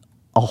see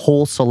a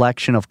whole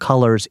selection of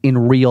colors in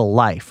real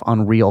life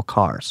on real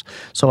cars.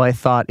 So I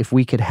thought if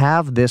we could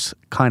have this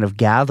kind of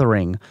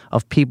gathering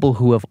of people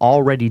who have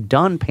already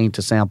done paint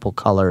to sample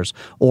colors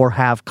or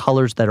have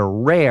colors that are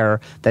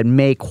rare that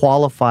may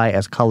qualify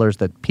as colors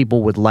that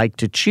people would like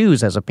to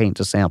choose as a paint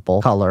to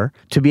sample color,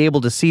 to be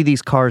able to see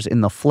these cars in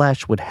the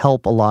flesh would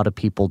help a lot of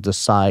people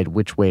decide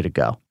which way to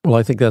go. Well,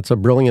 I think that's a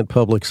brilliant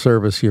public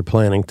service you're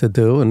planning to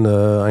do, and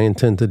I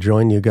intend to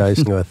join you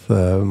guys with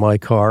my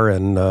car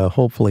and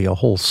hopefully a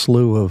whole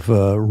slew of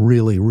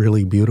really,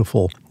 really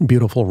beautiful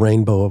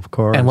rainbow of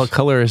cars. And what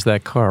color is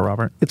that car,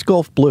 Robert? It's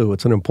Gulf blue.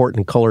 It's an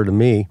important color to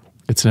me.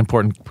 It's an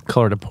important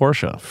color to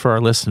Porsche. For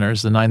our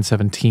listeners, the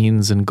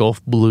 917s in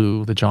Gulf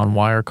blue, the John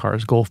Wyer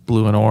cars, Gulf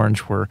blue and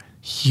orange, were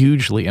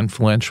hugely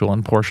influential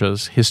in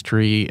Porsche's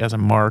history as a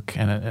marque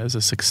and as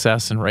a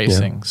success in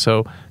racing. Yeah.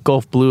 So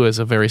Gulf Blue is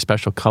a very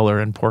special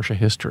color in Porsche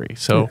history.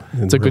 So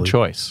it's a good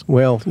choice.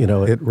 Well,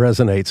 it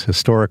resonates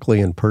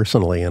historically and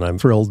personally, and I'm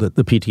thrilled that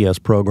the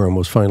PTS program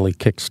was finally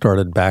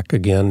kick-started back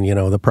again.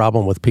 The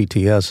problem with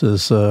PTS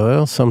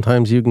is,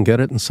 sometimes you can get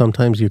it and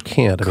sometimes you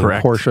can't.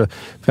 Correct. Porsche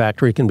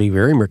factory can be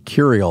very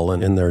mercurial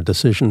in their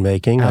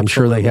decision-making. I'm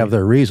sure they have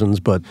their reasons,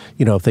 but,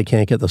 if they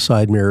can't get the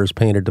side mirrors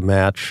painted to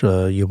match,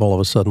 you've all of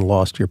a sudden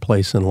lost your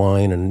place in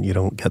line and you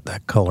don't get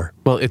that color.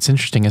 Well, it's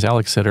interesting, as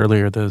Alex said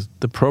earlier,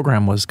 the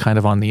program was kind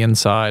of on the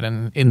inside,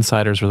 and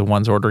insiders were the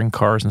ones ordering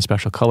cars in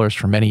special colors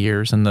for many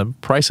years, and the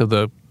price of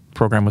the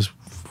program was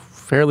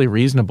fairly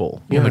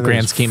reasonable in the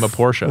grand scheme of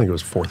Porsche. I think it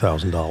was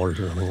 $4,000 or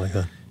something like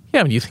that.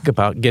 Yeah, when you think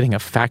about getting a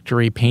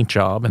factory paint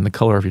job in the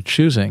color of your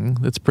choosing,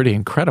 that's pretty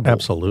incredible.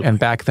 Absolutely. And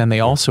back then, they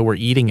also were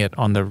eating it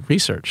on the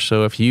research.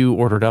 So if you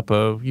ordered up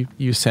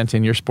you sent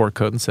in your sport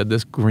code and said,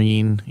 this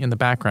green in the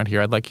background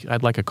here,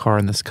 I'd like a car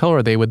in this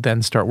color, they would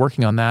then start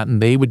working on that,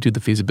 and they would do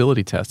the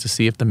feasibility test to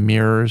see if the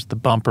mirrors, the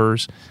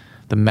bumpers,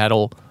 the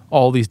metal,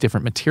 all these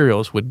different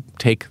materials would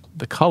take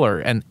the color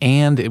and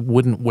it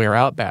wouldn't wear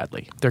out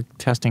badly. They're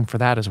testing for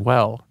that as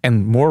well.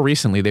 And more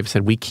recently, they've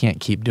said, we can't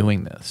keep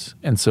doing this.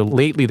 And so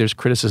lately, there's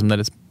criticism that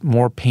it's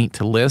more paint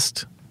to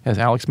list, as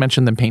Alex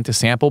mentioned, than paint to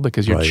sample,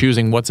 because you're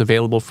choosing what's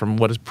available from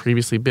what has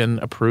previously been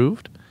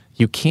approved.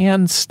 You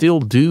can still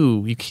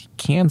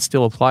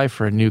apply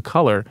for a new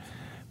color,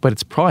 but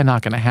it's probably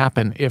not going to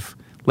happen if,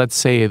 let's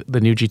say,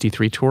 the new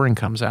GT3 Touring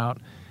comes out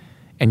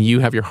and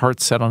you have your heart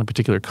set on a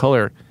particular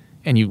color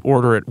and you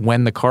order it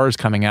when the car is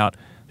coming out.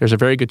 There's a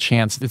very good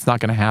chance it's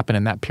not going to happen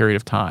in that period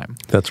of time.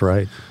 That's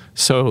right.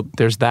 So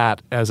there's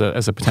that as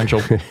a potential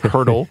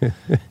hurdle.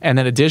 And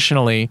then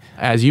additionally,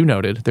 as you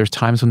noted, there's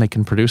times when they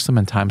can produce them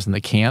and times when they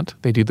can't.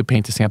 They do the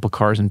paint to sample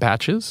cars in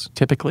batches,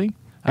 typically.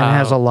 And it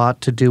has a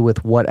lot to do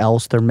with what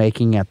else they're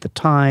making at the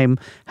time,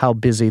 how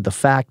busy the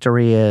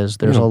factory is.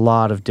 There's a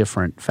lot of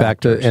different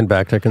factors.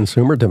 Back to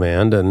consumer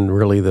demand and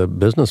really the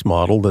business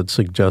model that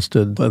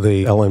suggested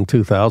the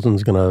LM2000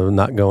 is going to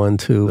not go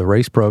into the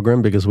race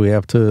program because we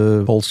have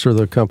to bolster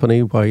the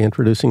company by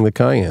introducing the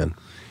Cayenne.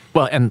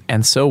 Well,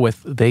 and so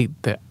with the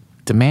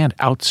demand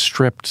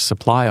outstripped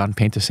supply on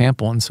paint to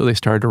sample, and so they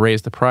started to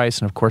raise the price,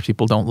 and of course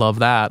people don't love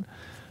that.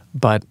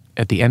 But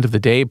at the end of the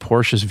day,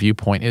 Porsche's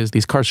viewpoint is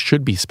these cars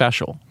should be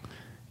special.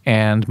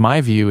 And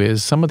my view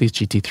is some of these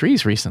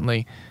GT3s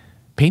recently,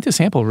 paint to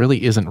sample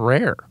really isn't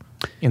rare.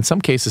 In some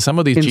cases, some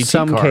of these GT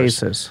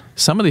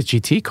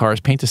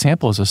cars, paint to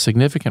sample is a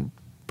significant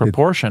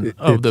proportion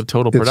of the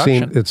total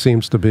production. It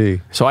seems to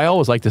be. So I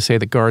always like to say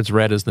that Guards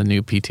Red is the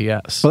new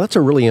PTS. Well, that's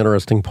a really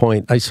interesting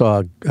point. I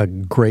saw a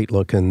great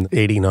looking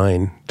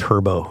 89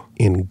 Turbo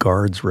in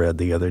Guards Red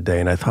the other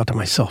day, and I thought to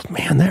myself,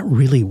 man, that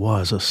really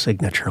was a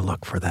signature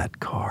look for that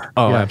car.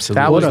 Oh, yeah,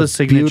 absolutely. That was the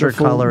signature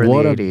color in the 80s.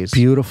 What a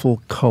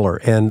beautiful color.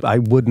 And I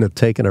wouldn't have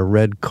taken a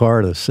red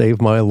car to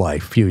save my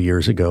life a few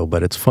years ago,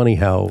 but it's funny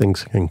how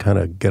things can kind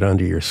of get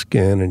under your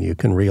skin, and you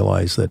can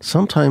realize that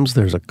sometimes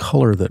there's a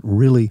color that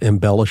really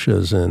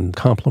embellishes and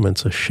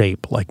complements a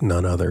shape like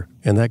none other.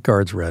 And that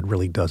Guards Red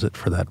really does it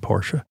for that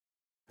Porsche.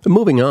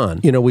 Moving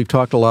on, we've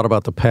talked a lot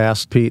about the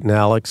past, Pete and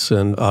Alex,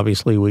 and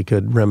obviously we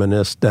could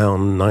reminisce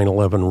down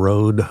 911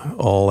 Road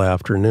all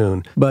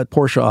afternoon. But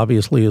Porsche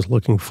obviously is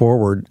looking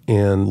forward to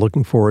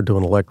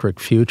an electric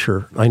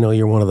future. I know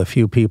you're one of the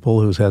few people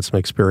who's had some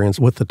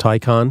experience with the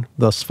Taycan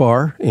thus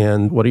far,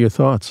 and what are your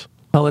thoughts?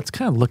 Well, let's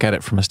kind of look at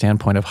it from a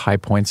standpoint of high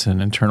points in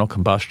internal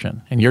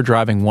combustion. And you're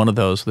driving one of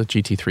those, the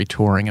GT3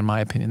 Touring, in my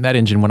opinion. That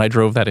engine, when I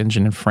drove that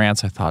engine in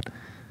France, I thought,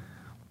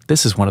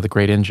 this is one of the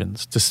great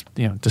engines,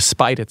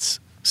 despite its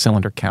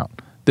cylinder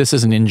count. This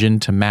is an engine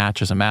to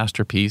match as a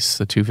masterpiece,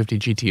 the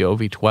 250 GTO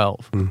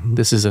V12. Mm-hmm.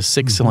 This is a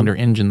six-cylinder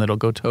engine that'll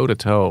go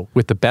toe-to-toe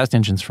with the best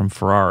engines from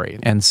Ferrari.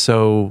 And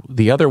so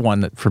the other one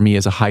that for me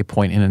is a high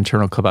point in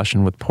internal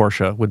combustion with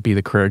Porsche would be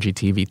the Carrera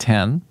GT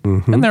V10.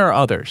 Mm-hmm. And there are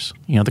others.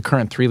 The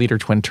current 3-liter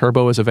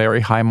twin-turbo is a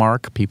very high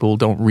mark. People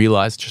don't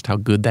realize just how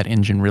good that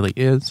engine really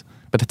is.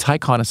 But the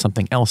Taycan is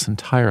something else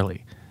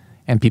entirely.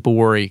 And people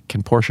worry,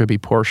 can Porsche be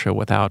Porsche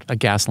without a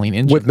gasoline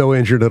engine? With no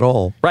engine at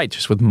all. Right,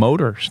 just with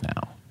motors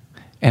now.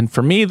 And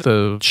for me,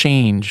 the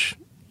change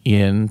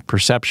in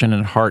perception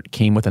and heart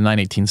came with a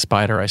 918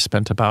 Spider. I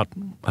spent about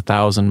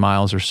 1,000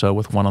 miles or so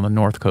with one on the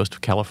north coast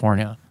of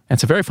California. And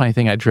it's a very funny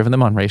thing. I'd driven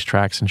them on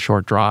racetracks and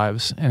short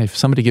drives. And if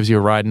somebody gives you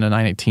a ride in a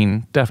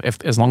 918,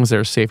 as long as they're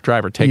a safe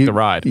driver, take the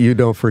ride. You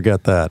don't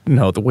forget that.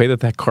 No, the way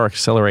that car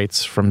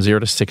accelerates from 0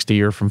 to 60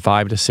 or from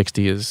 5 to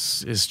 60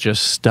 is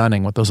just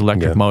stunning with those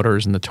electric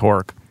motors and the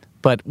torque.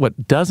 But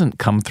what doesn't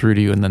come through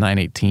to you in the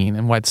 918,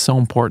 and why it's so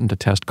important to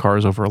test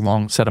cars over a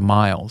long set of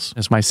miles,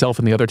 is myself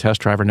and the other test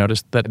driver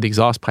noticed that the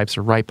exhaust pipes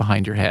are right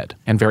behind your head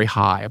and very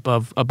high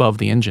above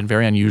the engine,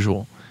 very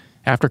unusual.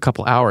 After a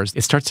couple hours,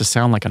 it starts to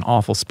sound like an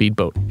awful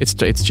speedboat. It's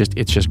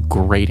just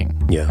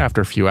grating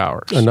after a few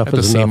hours. Enough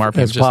is enough.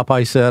 As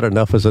Popeye said,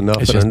 enough is enough,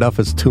 and enough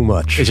is too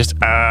much. It's just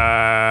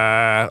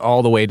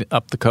all the way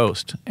up the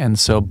coast. And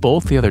so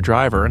both the other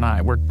driver and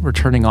I were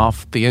turning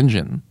off the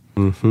engine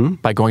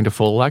by going to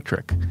full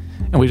electric.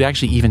 And we'd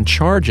actually even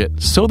charge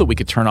it so that we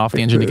could turn off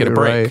the engine to get a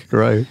brake.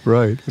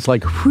 Right. It's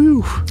like,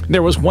 whew.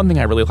 There was one thing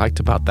I really liked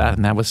about that,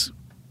 and that was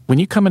when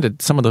you come into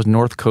some of those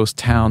North Coast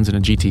towns in a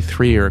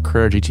GT3 or a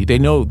Carrera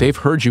GT, they've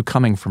heard you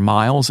coming for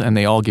miles, and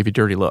they all give you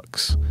dirty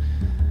looks.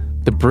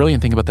 The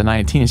brilliant thing about the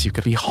 918 is you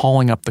could be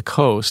hauling up the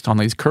coast on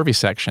these curvy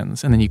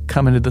sections, and then you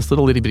come into this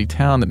little itty-bitty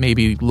town that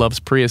maybe loves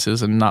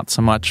Priuses and not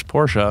so much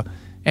Porsche,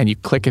 and you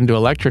click into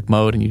electric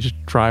mode, and you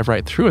just drive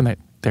right through, and they're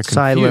confused.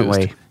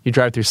 Silently. You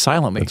drive through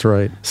silently. That's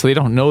right. So they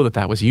don't know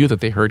that was you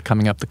that they heard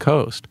coming up the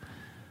coast.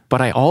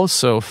 But I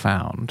also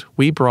found,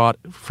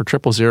 for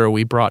 000,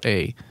 we brought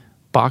a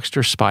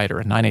Boxster Spyder,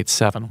 a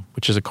 987,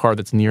 which is a car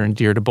that's near and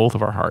dear to both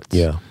of our hearts.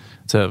 Yeah.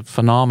 It's a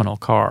phenomenal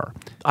car.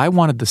 I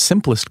wanted the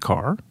simplest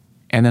car,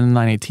 and then the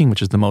 918,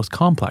 which is the most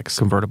complex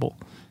convertible.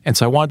 And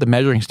so I wanted the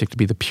measuring stick to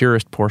be the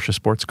purest Porsche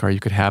sports car you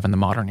could have in the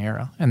modern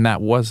era. And that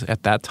was,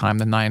 at that time,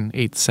 the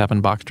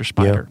 987 Boxster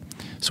Spyder.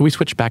 Yeah. So we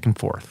switched back and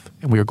forth.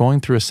 And we were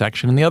going through a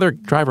section, and the other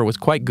driver was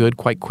quite good,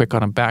 quite quick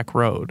on a back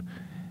road.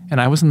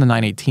 And I was in the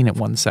 918 at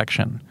one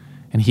section,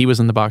 and he was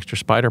in the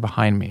Boxster Spyder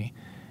behind me.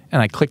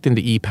 And I clicked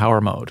into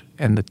e-power mode.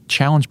 And the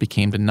challenge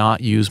became to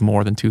not use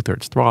more than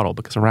 2/3 throttle,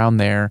 because around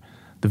there,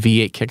 the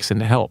V8 kicks in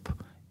to help.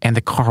 And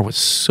the car was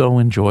so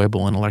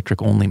enjoyable in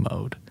electric-only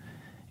mode.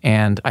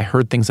 And I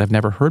heard things I've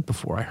never heard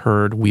before. I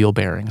heard wheel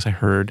bearings. I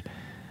heard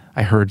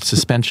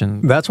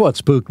suspension. That's what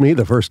spooked me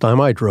the first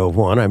time I drove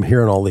one. I'm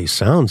hearing all these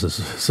sounds.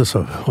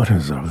 What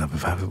is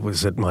it?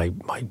 Was it my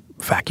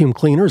vacuum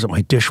cleaner? Is it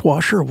my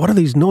dishwasher? What are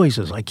these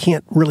noises? I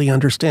can't really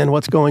understand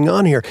what's going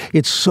on here.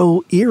 It's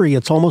so eerie.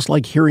 It's almost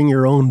like hearing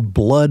your own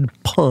blood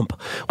pump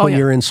when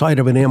you're inside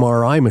of an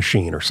MRI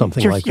machine or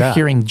something like that. You're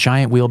hearing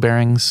giant wheel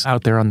bearings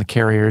out there on the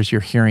carriers. You're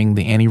hearing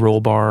the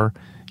anti-roll bar.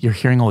 You're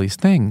hearing all these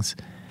things.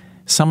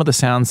 Some of the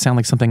sounds sound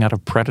like something out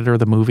of Predator,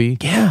 the movie.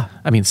 Yeah.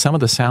 I mean, some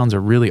of the sounds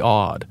are really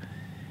odd.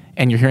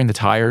 And you're hearing the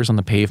tires on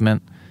the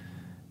pavement.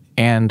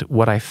 And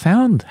what I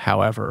found,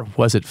 however,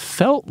 was it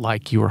felt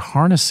like you were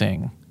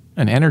harnessing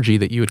an energy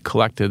that you had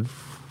collected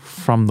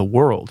from the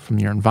world, from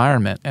your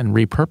environment, and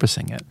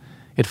repurposing it.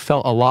 It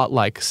felt a lot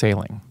like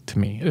sailing to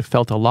me. It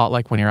felt a lot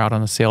like when you're out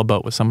on a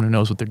sailboat with someone who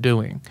knows what they're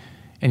doing,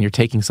 and you're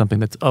taking something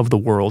that's of the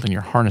world and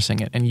you're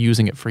harnessing it and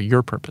using it for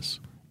your purpose.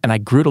 And I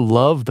grew to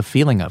love the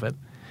feeling of it.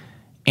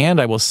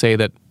 And I will say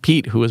that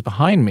Pete, who was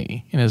behind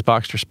me in his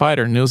Boxster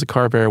Spyder, knows the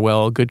car very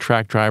well, good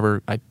track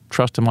driver. I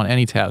trust him on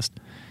any test.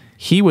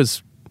 He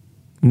was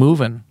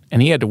moving,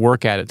 and he had to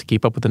work at it to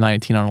keep up with the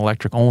 918 on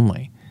electric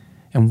only.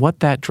 And what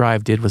that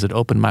drive did was it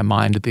opened my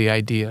mind to the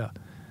idea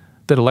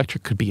that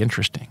electric could be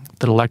interesting,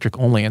 that electric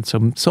only. And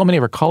so many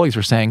of our colleagues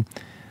were saying,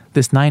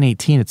 this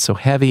 918, it's so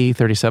heavy,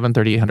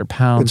 3,800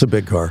 pounds. It's a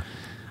big car.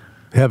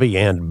 Heavy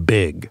and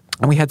big.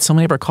 And we had so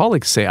many of our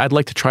colleagues say, I'd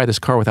like to try this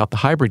car without the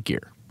hybrid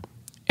gear.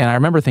 And I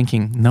remember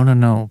thinking,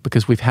 no,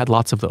 because we've had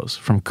lots of those,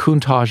 from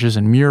Countages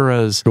and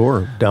Muras,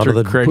 down to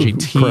the Carrera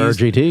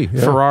GT,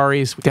 yeah.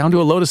 Ferraris, down to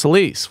a Lotus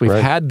Elise. We've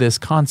had this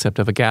concept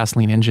of a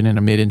gasoline engine in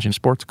a mid-engine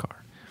sports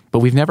car. But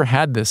we've never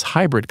had this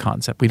hybrid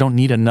concept. We don't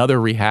need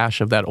another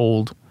rehash of that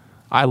old.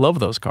 I love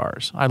those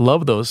cars. I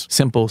love those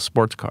simple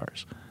sports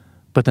cars.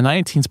 But the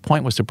 918's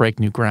point was to break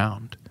new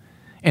ground.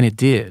 And it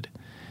did.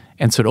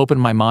 And so it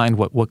opened my mind,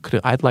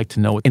 I'd like to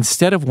know,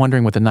 instead of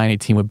wondering what the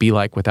 918 would be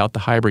like without the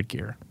hybrid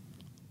gear,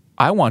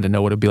 I wanted to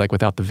know what it would be like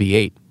without the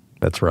V8.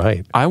 That's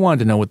right. I wanted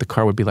to know what the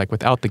car would be like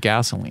without the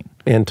gasoline.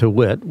 And to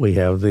wit, we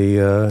have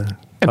the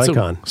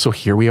Taycan. So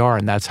here we are,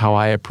 and that's how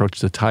I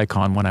approached the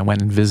Taycan when I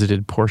went and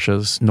visited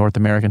Porsche's North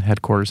American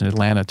headquarters in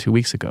Atlanta 2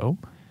 weeks ago.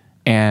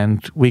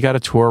 And we got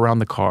a tour around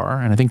the car,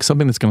 and I think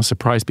something that's going to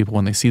surprise people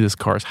when they see this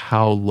car is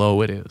how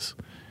low it is.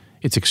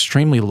 It's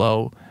extremely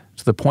low,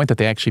 to the point that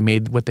they actually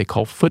made what they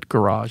call foot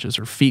garages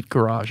or feet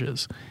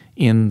garages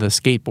in the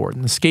skateboard.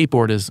 And the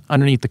skateboard is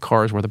underneath the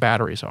cars where the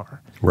batteries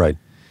are. Right.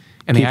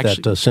 And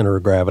keep that center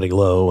of gravity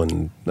low,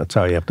 and that's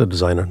how you have to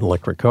design an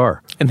electric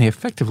car. And they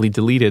effectively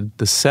deleted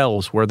the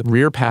cells where the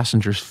rear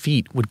passenger's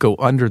feet would go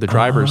under the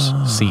driver's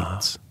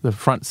seats, the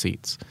front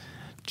seats,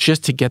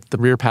 just to get the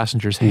rear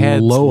passenger's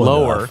heads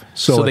lower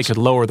so they could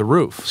lower the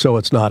roof. So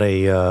it's not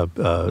a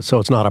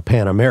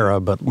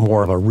Panamera, but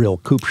more of a real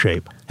coupe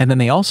shape. And then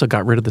they also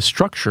got rid of the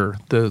structure,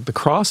 the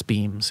cross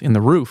beams in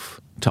the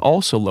roof, to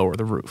also lower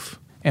the roof.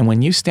 And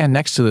when you stand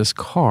next to this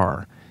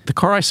car, the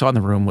car I saw in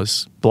the room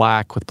was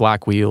black with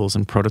black wheels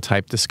and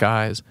prototype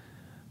disguise.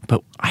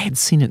 But I had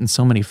seen it in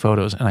so many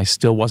photos, and I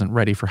still wasn't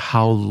ready for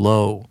how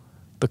low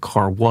the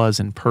car was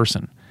in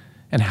person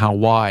and how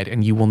wide.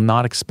 And you will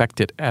not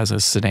expect it as a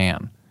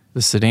sedan.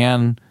 The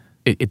sedan,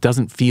 it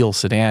doesn't feel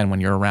sedan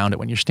when you're around it,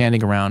 when you're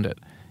standing around it.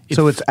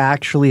 So it's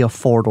actually a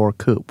four-door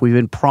coupe. We've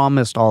been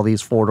promised all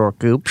these four-door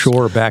coupes.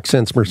 Sure, back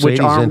since Mercedes which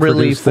aren't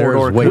really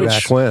four-door way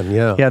back when,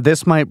 yeah. Yeah,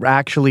 this might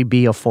actually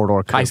be a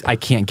four-door coupe. I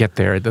can't get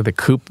there.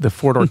 The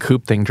four-door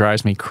coupe thing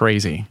drives me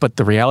crazy. But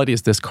the reality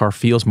is this car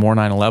feels more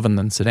 911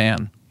 than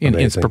sedan in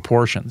its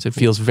proportions. It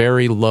feels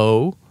very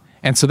low.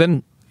 And so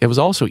then it was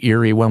also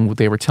eerie when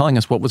they were telling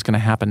us what was going to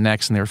happen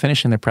next, and they were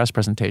finishing their press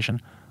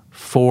presentation.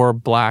 4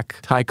 black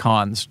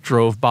Taycans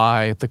drove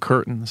by the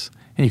curtains,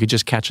 and you could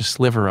just catch a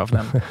sliver of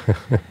them.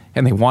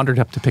 And they wandered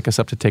up to pick us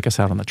up to take us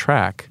out on the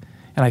track.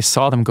 And I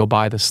saw them go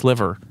by the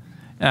sliver.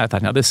 And I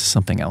thought, now this is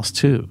something else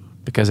too.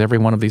 Because every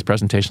one of these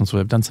presentations would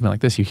have done something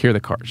like this. You hear the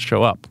cars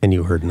show up. And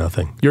you heard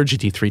nothing. Your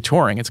GT3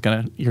 Touring,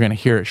 you're going to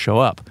hear it show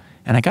up.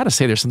 And I got to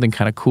say, there's something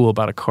kind of cool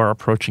about a car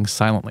approaching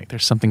silently.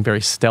 There's something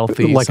very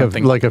stealthy. Like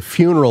a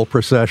funeral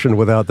procession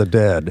without the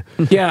dead.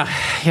 Yeah,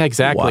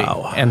 exactly.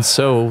 Wow. And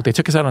so they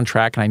took us out on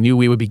track, and I knew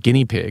we would be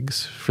guinea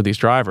pigs for these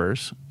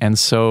drivers. And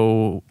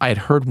so I had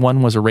heard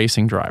one was a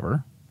racing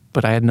driver,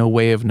 but I had no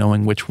way of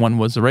knowing which one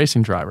was the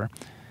racing driver.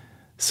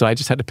 So I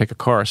just had to pick a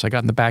car. So I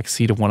got in the back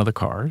seat of one of the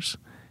cars.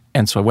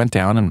 And so I went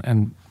down,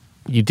 and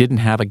you didn't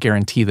have a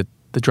guarantee that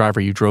the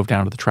driver you drove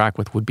down to the track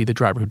with would be the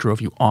driver who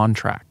drove you on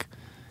track.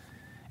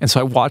 And so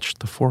I watched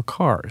the 4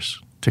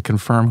 cars to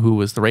confirm who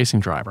was the racing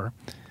driver.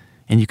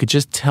 And you could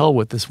just tell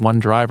with this one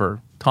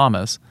driver,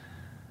 Thomas,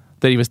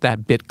 that he was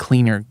that bit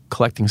cleaner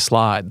collecting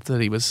slides, that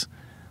he was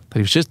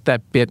just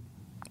that bit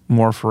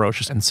more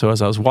ferocious. And so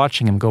as I was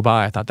watching him go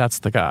by, I thought, that's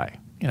the guy.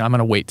 I'm going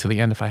to wait till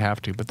the end if I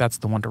have to, but that's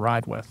the one to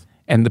ride with.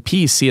 And the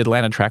PEC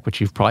Atlanta track, which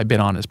you've probably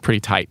been on, is pretty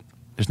tight.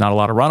 There's not a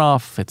lot of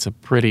runoff. It's a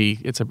pretty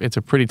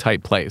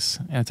tight place.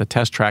 And it's a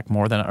test track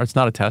or it's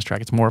not a test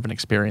track, it's more of an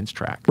experience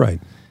track.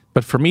 Right.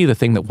 But for me, the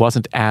thing that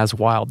wasn't as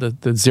wild,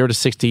 the 0 to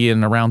 60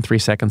 in around 3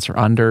 seconds or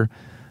under,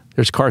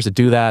 there's cars that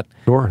do that.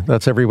 Sure,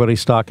 that's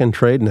everybody's stock in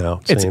trade now,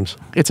 it seems.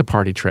 It's a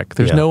party trick.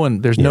 There's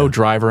no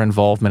driver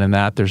involvement in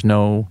that.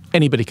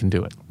 Anybody can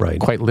do it. Right.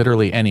 Quite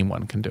literally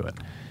anyone can do it.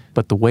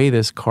 But the way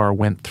this car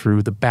went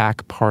through the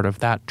back part of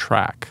that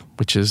track,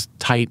 which is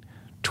tight,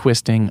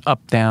 twisting,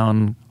 up,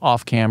 down,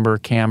 off camber,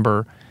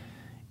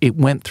 it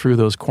went through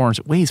those corners.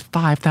 It weighs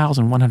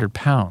 5,100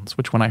 pounds,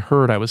 which when I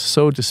heard, I was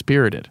so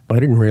dispirited. I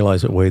didn't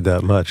realize it weighed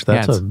that much.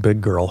 That's a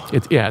big girl.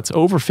 It's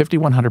over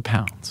 5,100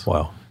 pounds.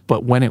 Wow.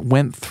 But when it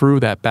went through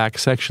that back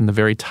section, the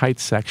very tight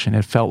section,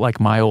 it felt like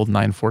my old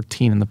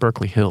 914 in the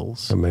Berkeley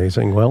Hills.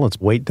 Amazing. Well, it's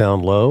weight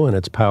down low and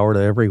it's power to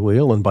every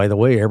wheel. And by the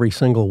way, every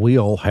single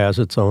wheel has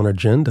its own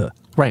agenda.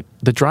 Right.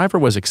 The driver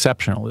was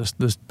exceptional.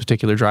 This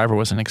particular driver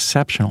was an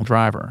exceptional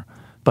driver.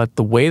 But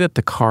the way that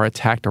the car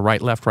attacked a right,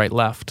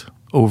 left,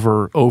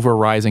 over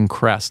rising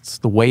crests,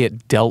 the way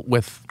it dealt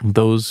with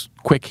those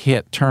quick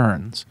hit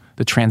turns,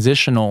 the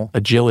transitional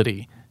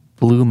agility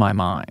blew my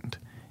mind.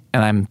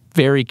 And I'm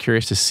very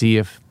curious to see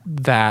if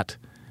that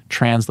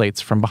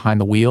translates from behind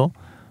the wheel.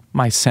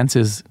 My sense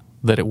is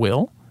that it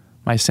will.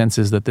 My sense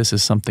is that this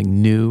is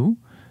something new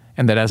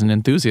and that as an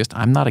enthusiast,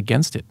 I'm not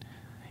against it.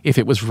 If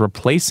it was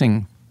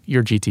replacing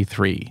your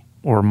GT3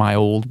 or my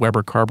old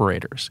Weber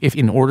carburetors, if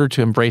in order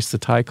to embrace the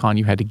Taycan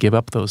you had to give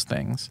up those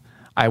things,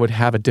 I would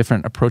have a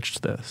different approach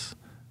to this.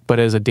 But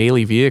as a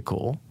daily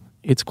vehicle,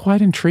 it's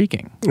quite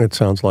intriguing. It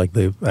sounds like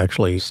they've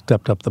actually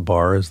stepped up the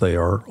bar, as they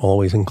are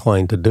always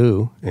inclined to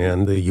do,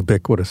 and the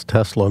ubiquitous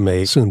Tesla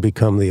may soon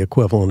become the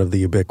equivalent of the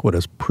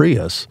ubiquitous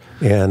Prius,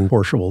 and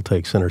Porsche will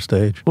take center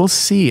stage. We'll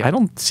see. I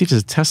don't see it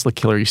as a Tesla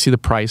killer. You see the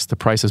price. The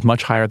price is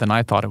much higher than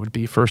I thought it would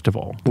be, first of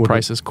all. The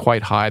price is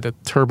quite high. The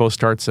turbo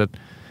starts at...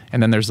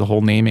 And then there's the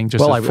whole naming,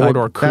 just as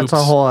four-door coupes.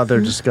 That's a whole other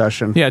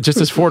discussion. Yeah,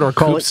 just as four-door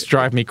coupes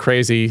drive me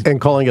crazy.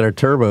 And calling it a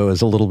turbo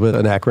is a little bit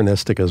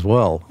anachronistic as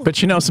well. But,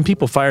 some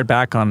people fired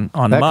back on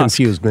Musk. That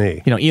confused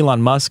me.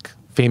 Elon Musk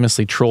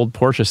famously trolled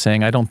Porsche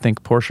saying, I don't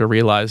think Porsche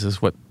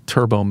realizes what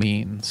turbo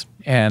means.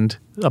 And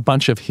a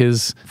bunch of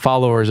his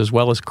followers, as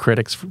well as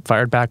critics,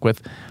 fired back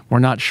with, we're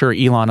not sure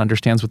Elon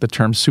understands what the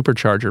term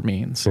supercharger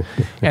means.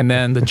 And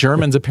then the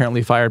Germans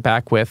apparently fired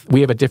back with,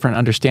 we have a different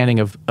understanding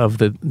of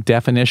the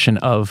definition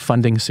of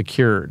funding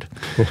secured.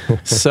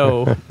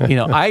 So,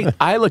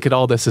 I look at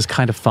all this as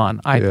kind of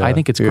fun. I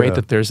think it's great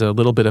that there's a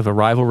little bit of a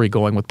rivalry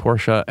going with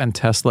Porsche and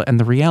Tesla. And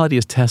the reality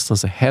is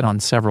Tesla's ahead on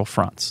several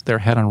fronts. They're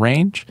ahead on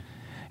range,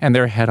 and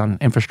they're ahead on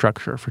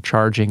infrastructure for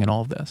charging and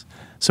all of this.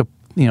 So,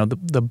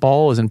 the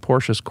ball is in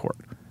Porsche's court.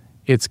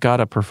 It's got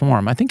to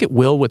perform. I think it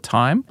will with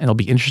time, and it'll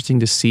be interesting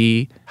to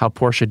see how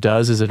Porsche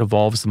does as it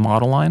evolves the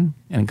model line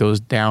and goes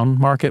down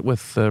market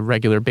with the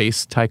regular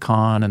base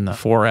Taycan and the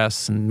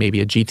 4S and maybe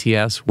a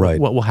GTS.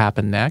 Right. What will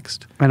happen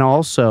next? And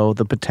also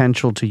the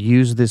potential to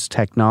use this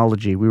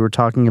technology. We were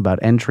talking about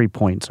entry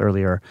points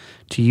earlier.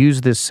 To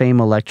use this same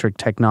electric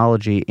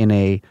technology in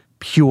a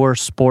pure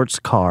sports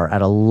car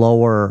at a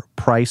lower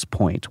price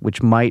point,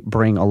 which might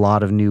bring a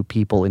lot of new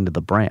people into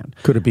the brand.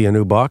 Could it be a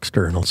new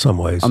Boxster in some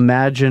ways?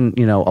 Imagine,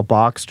 a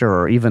Boxster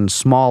or even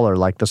smaller,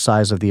 like the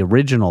size of the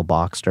original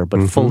Boxster,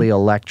 but fully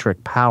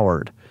electric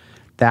powered.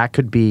 That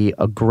could be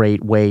a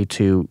great way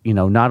to,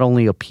 not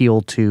only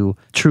appeal to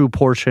true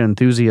Porsche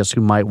enthusiasts who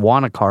might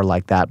want a car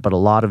like that, but a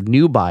lot of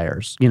new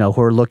buyers,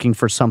 who are looking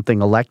for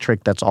something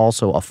electric that's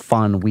also a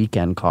fun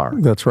weekend car.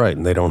 That's right.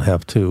 And they don't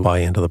have to buy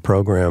into the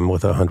program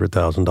with a $100,000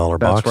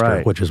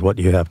 Boxster, which is what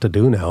you have to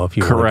do now if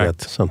you want to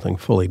get something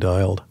fully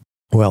dialed.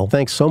 Well,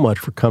 thanks so much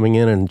for coming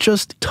in and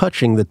just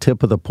touching the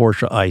tip of the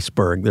Porsche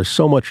iceberg. There's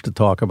so much to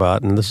talk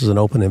about, and this is an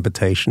open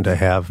invitation to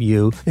have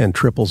you and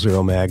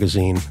 000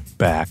 Magazine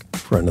back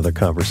for another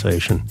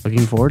conversation.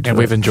 Looking forward to it. And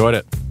we've enjoyed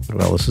it.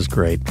 Well, this is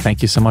great.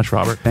 Thank you so much,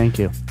 Robert. Thank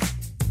you.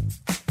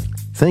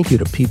 Thank you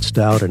to Pete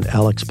Stout and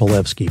Alex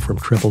Palevsky from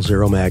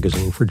 000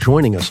 Magazine for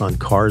joining us on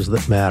Cars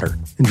That Matter.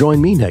 And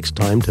join me next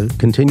time to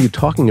continue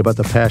talking about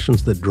the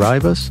passions that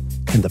drive us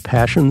and the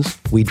passions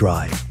we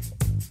drive.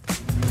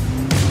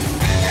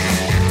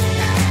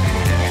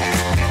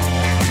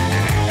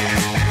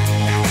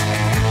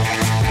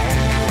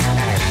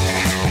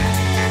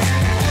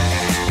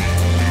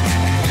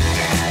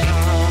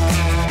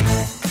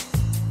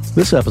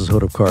 This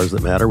episode of Cars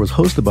That Matter was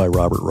hosted by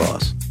Robert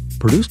Ross,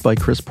 produced by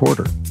Chris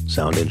Porter,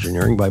 sound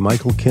engineering by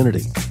Michael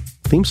Kennedy,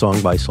 theme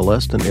song by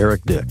Celeste and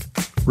Eric Dick,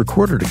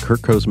 recorded at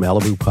Kirkco's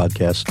Malibu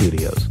Podcast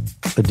Studios.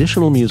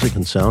 Additional music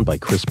and sound by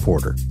Chris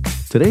Porter.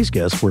 Today's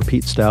guests were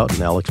Pete Stout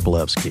and Alex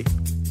Palevsky.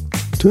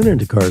 Tune in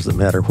to Cars That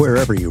Matter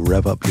wherever you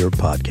rev up your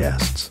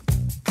podcasts.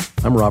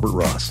 I'm Robert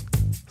Ross.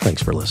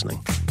 Thanks for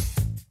listening.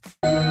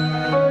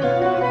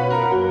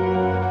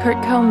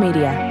 Kirkco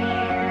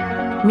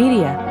Media.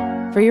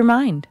 Media for your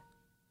mind.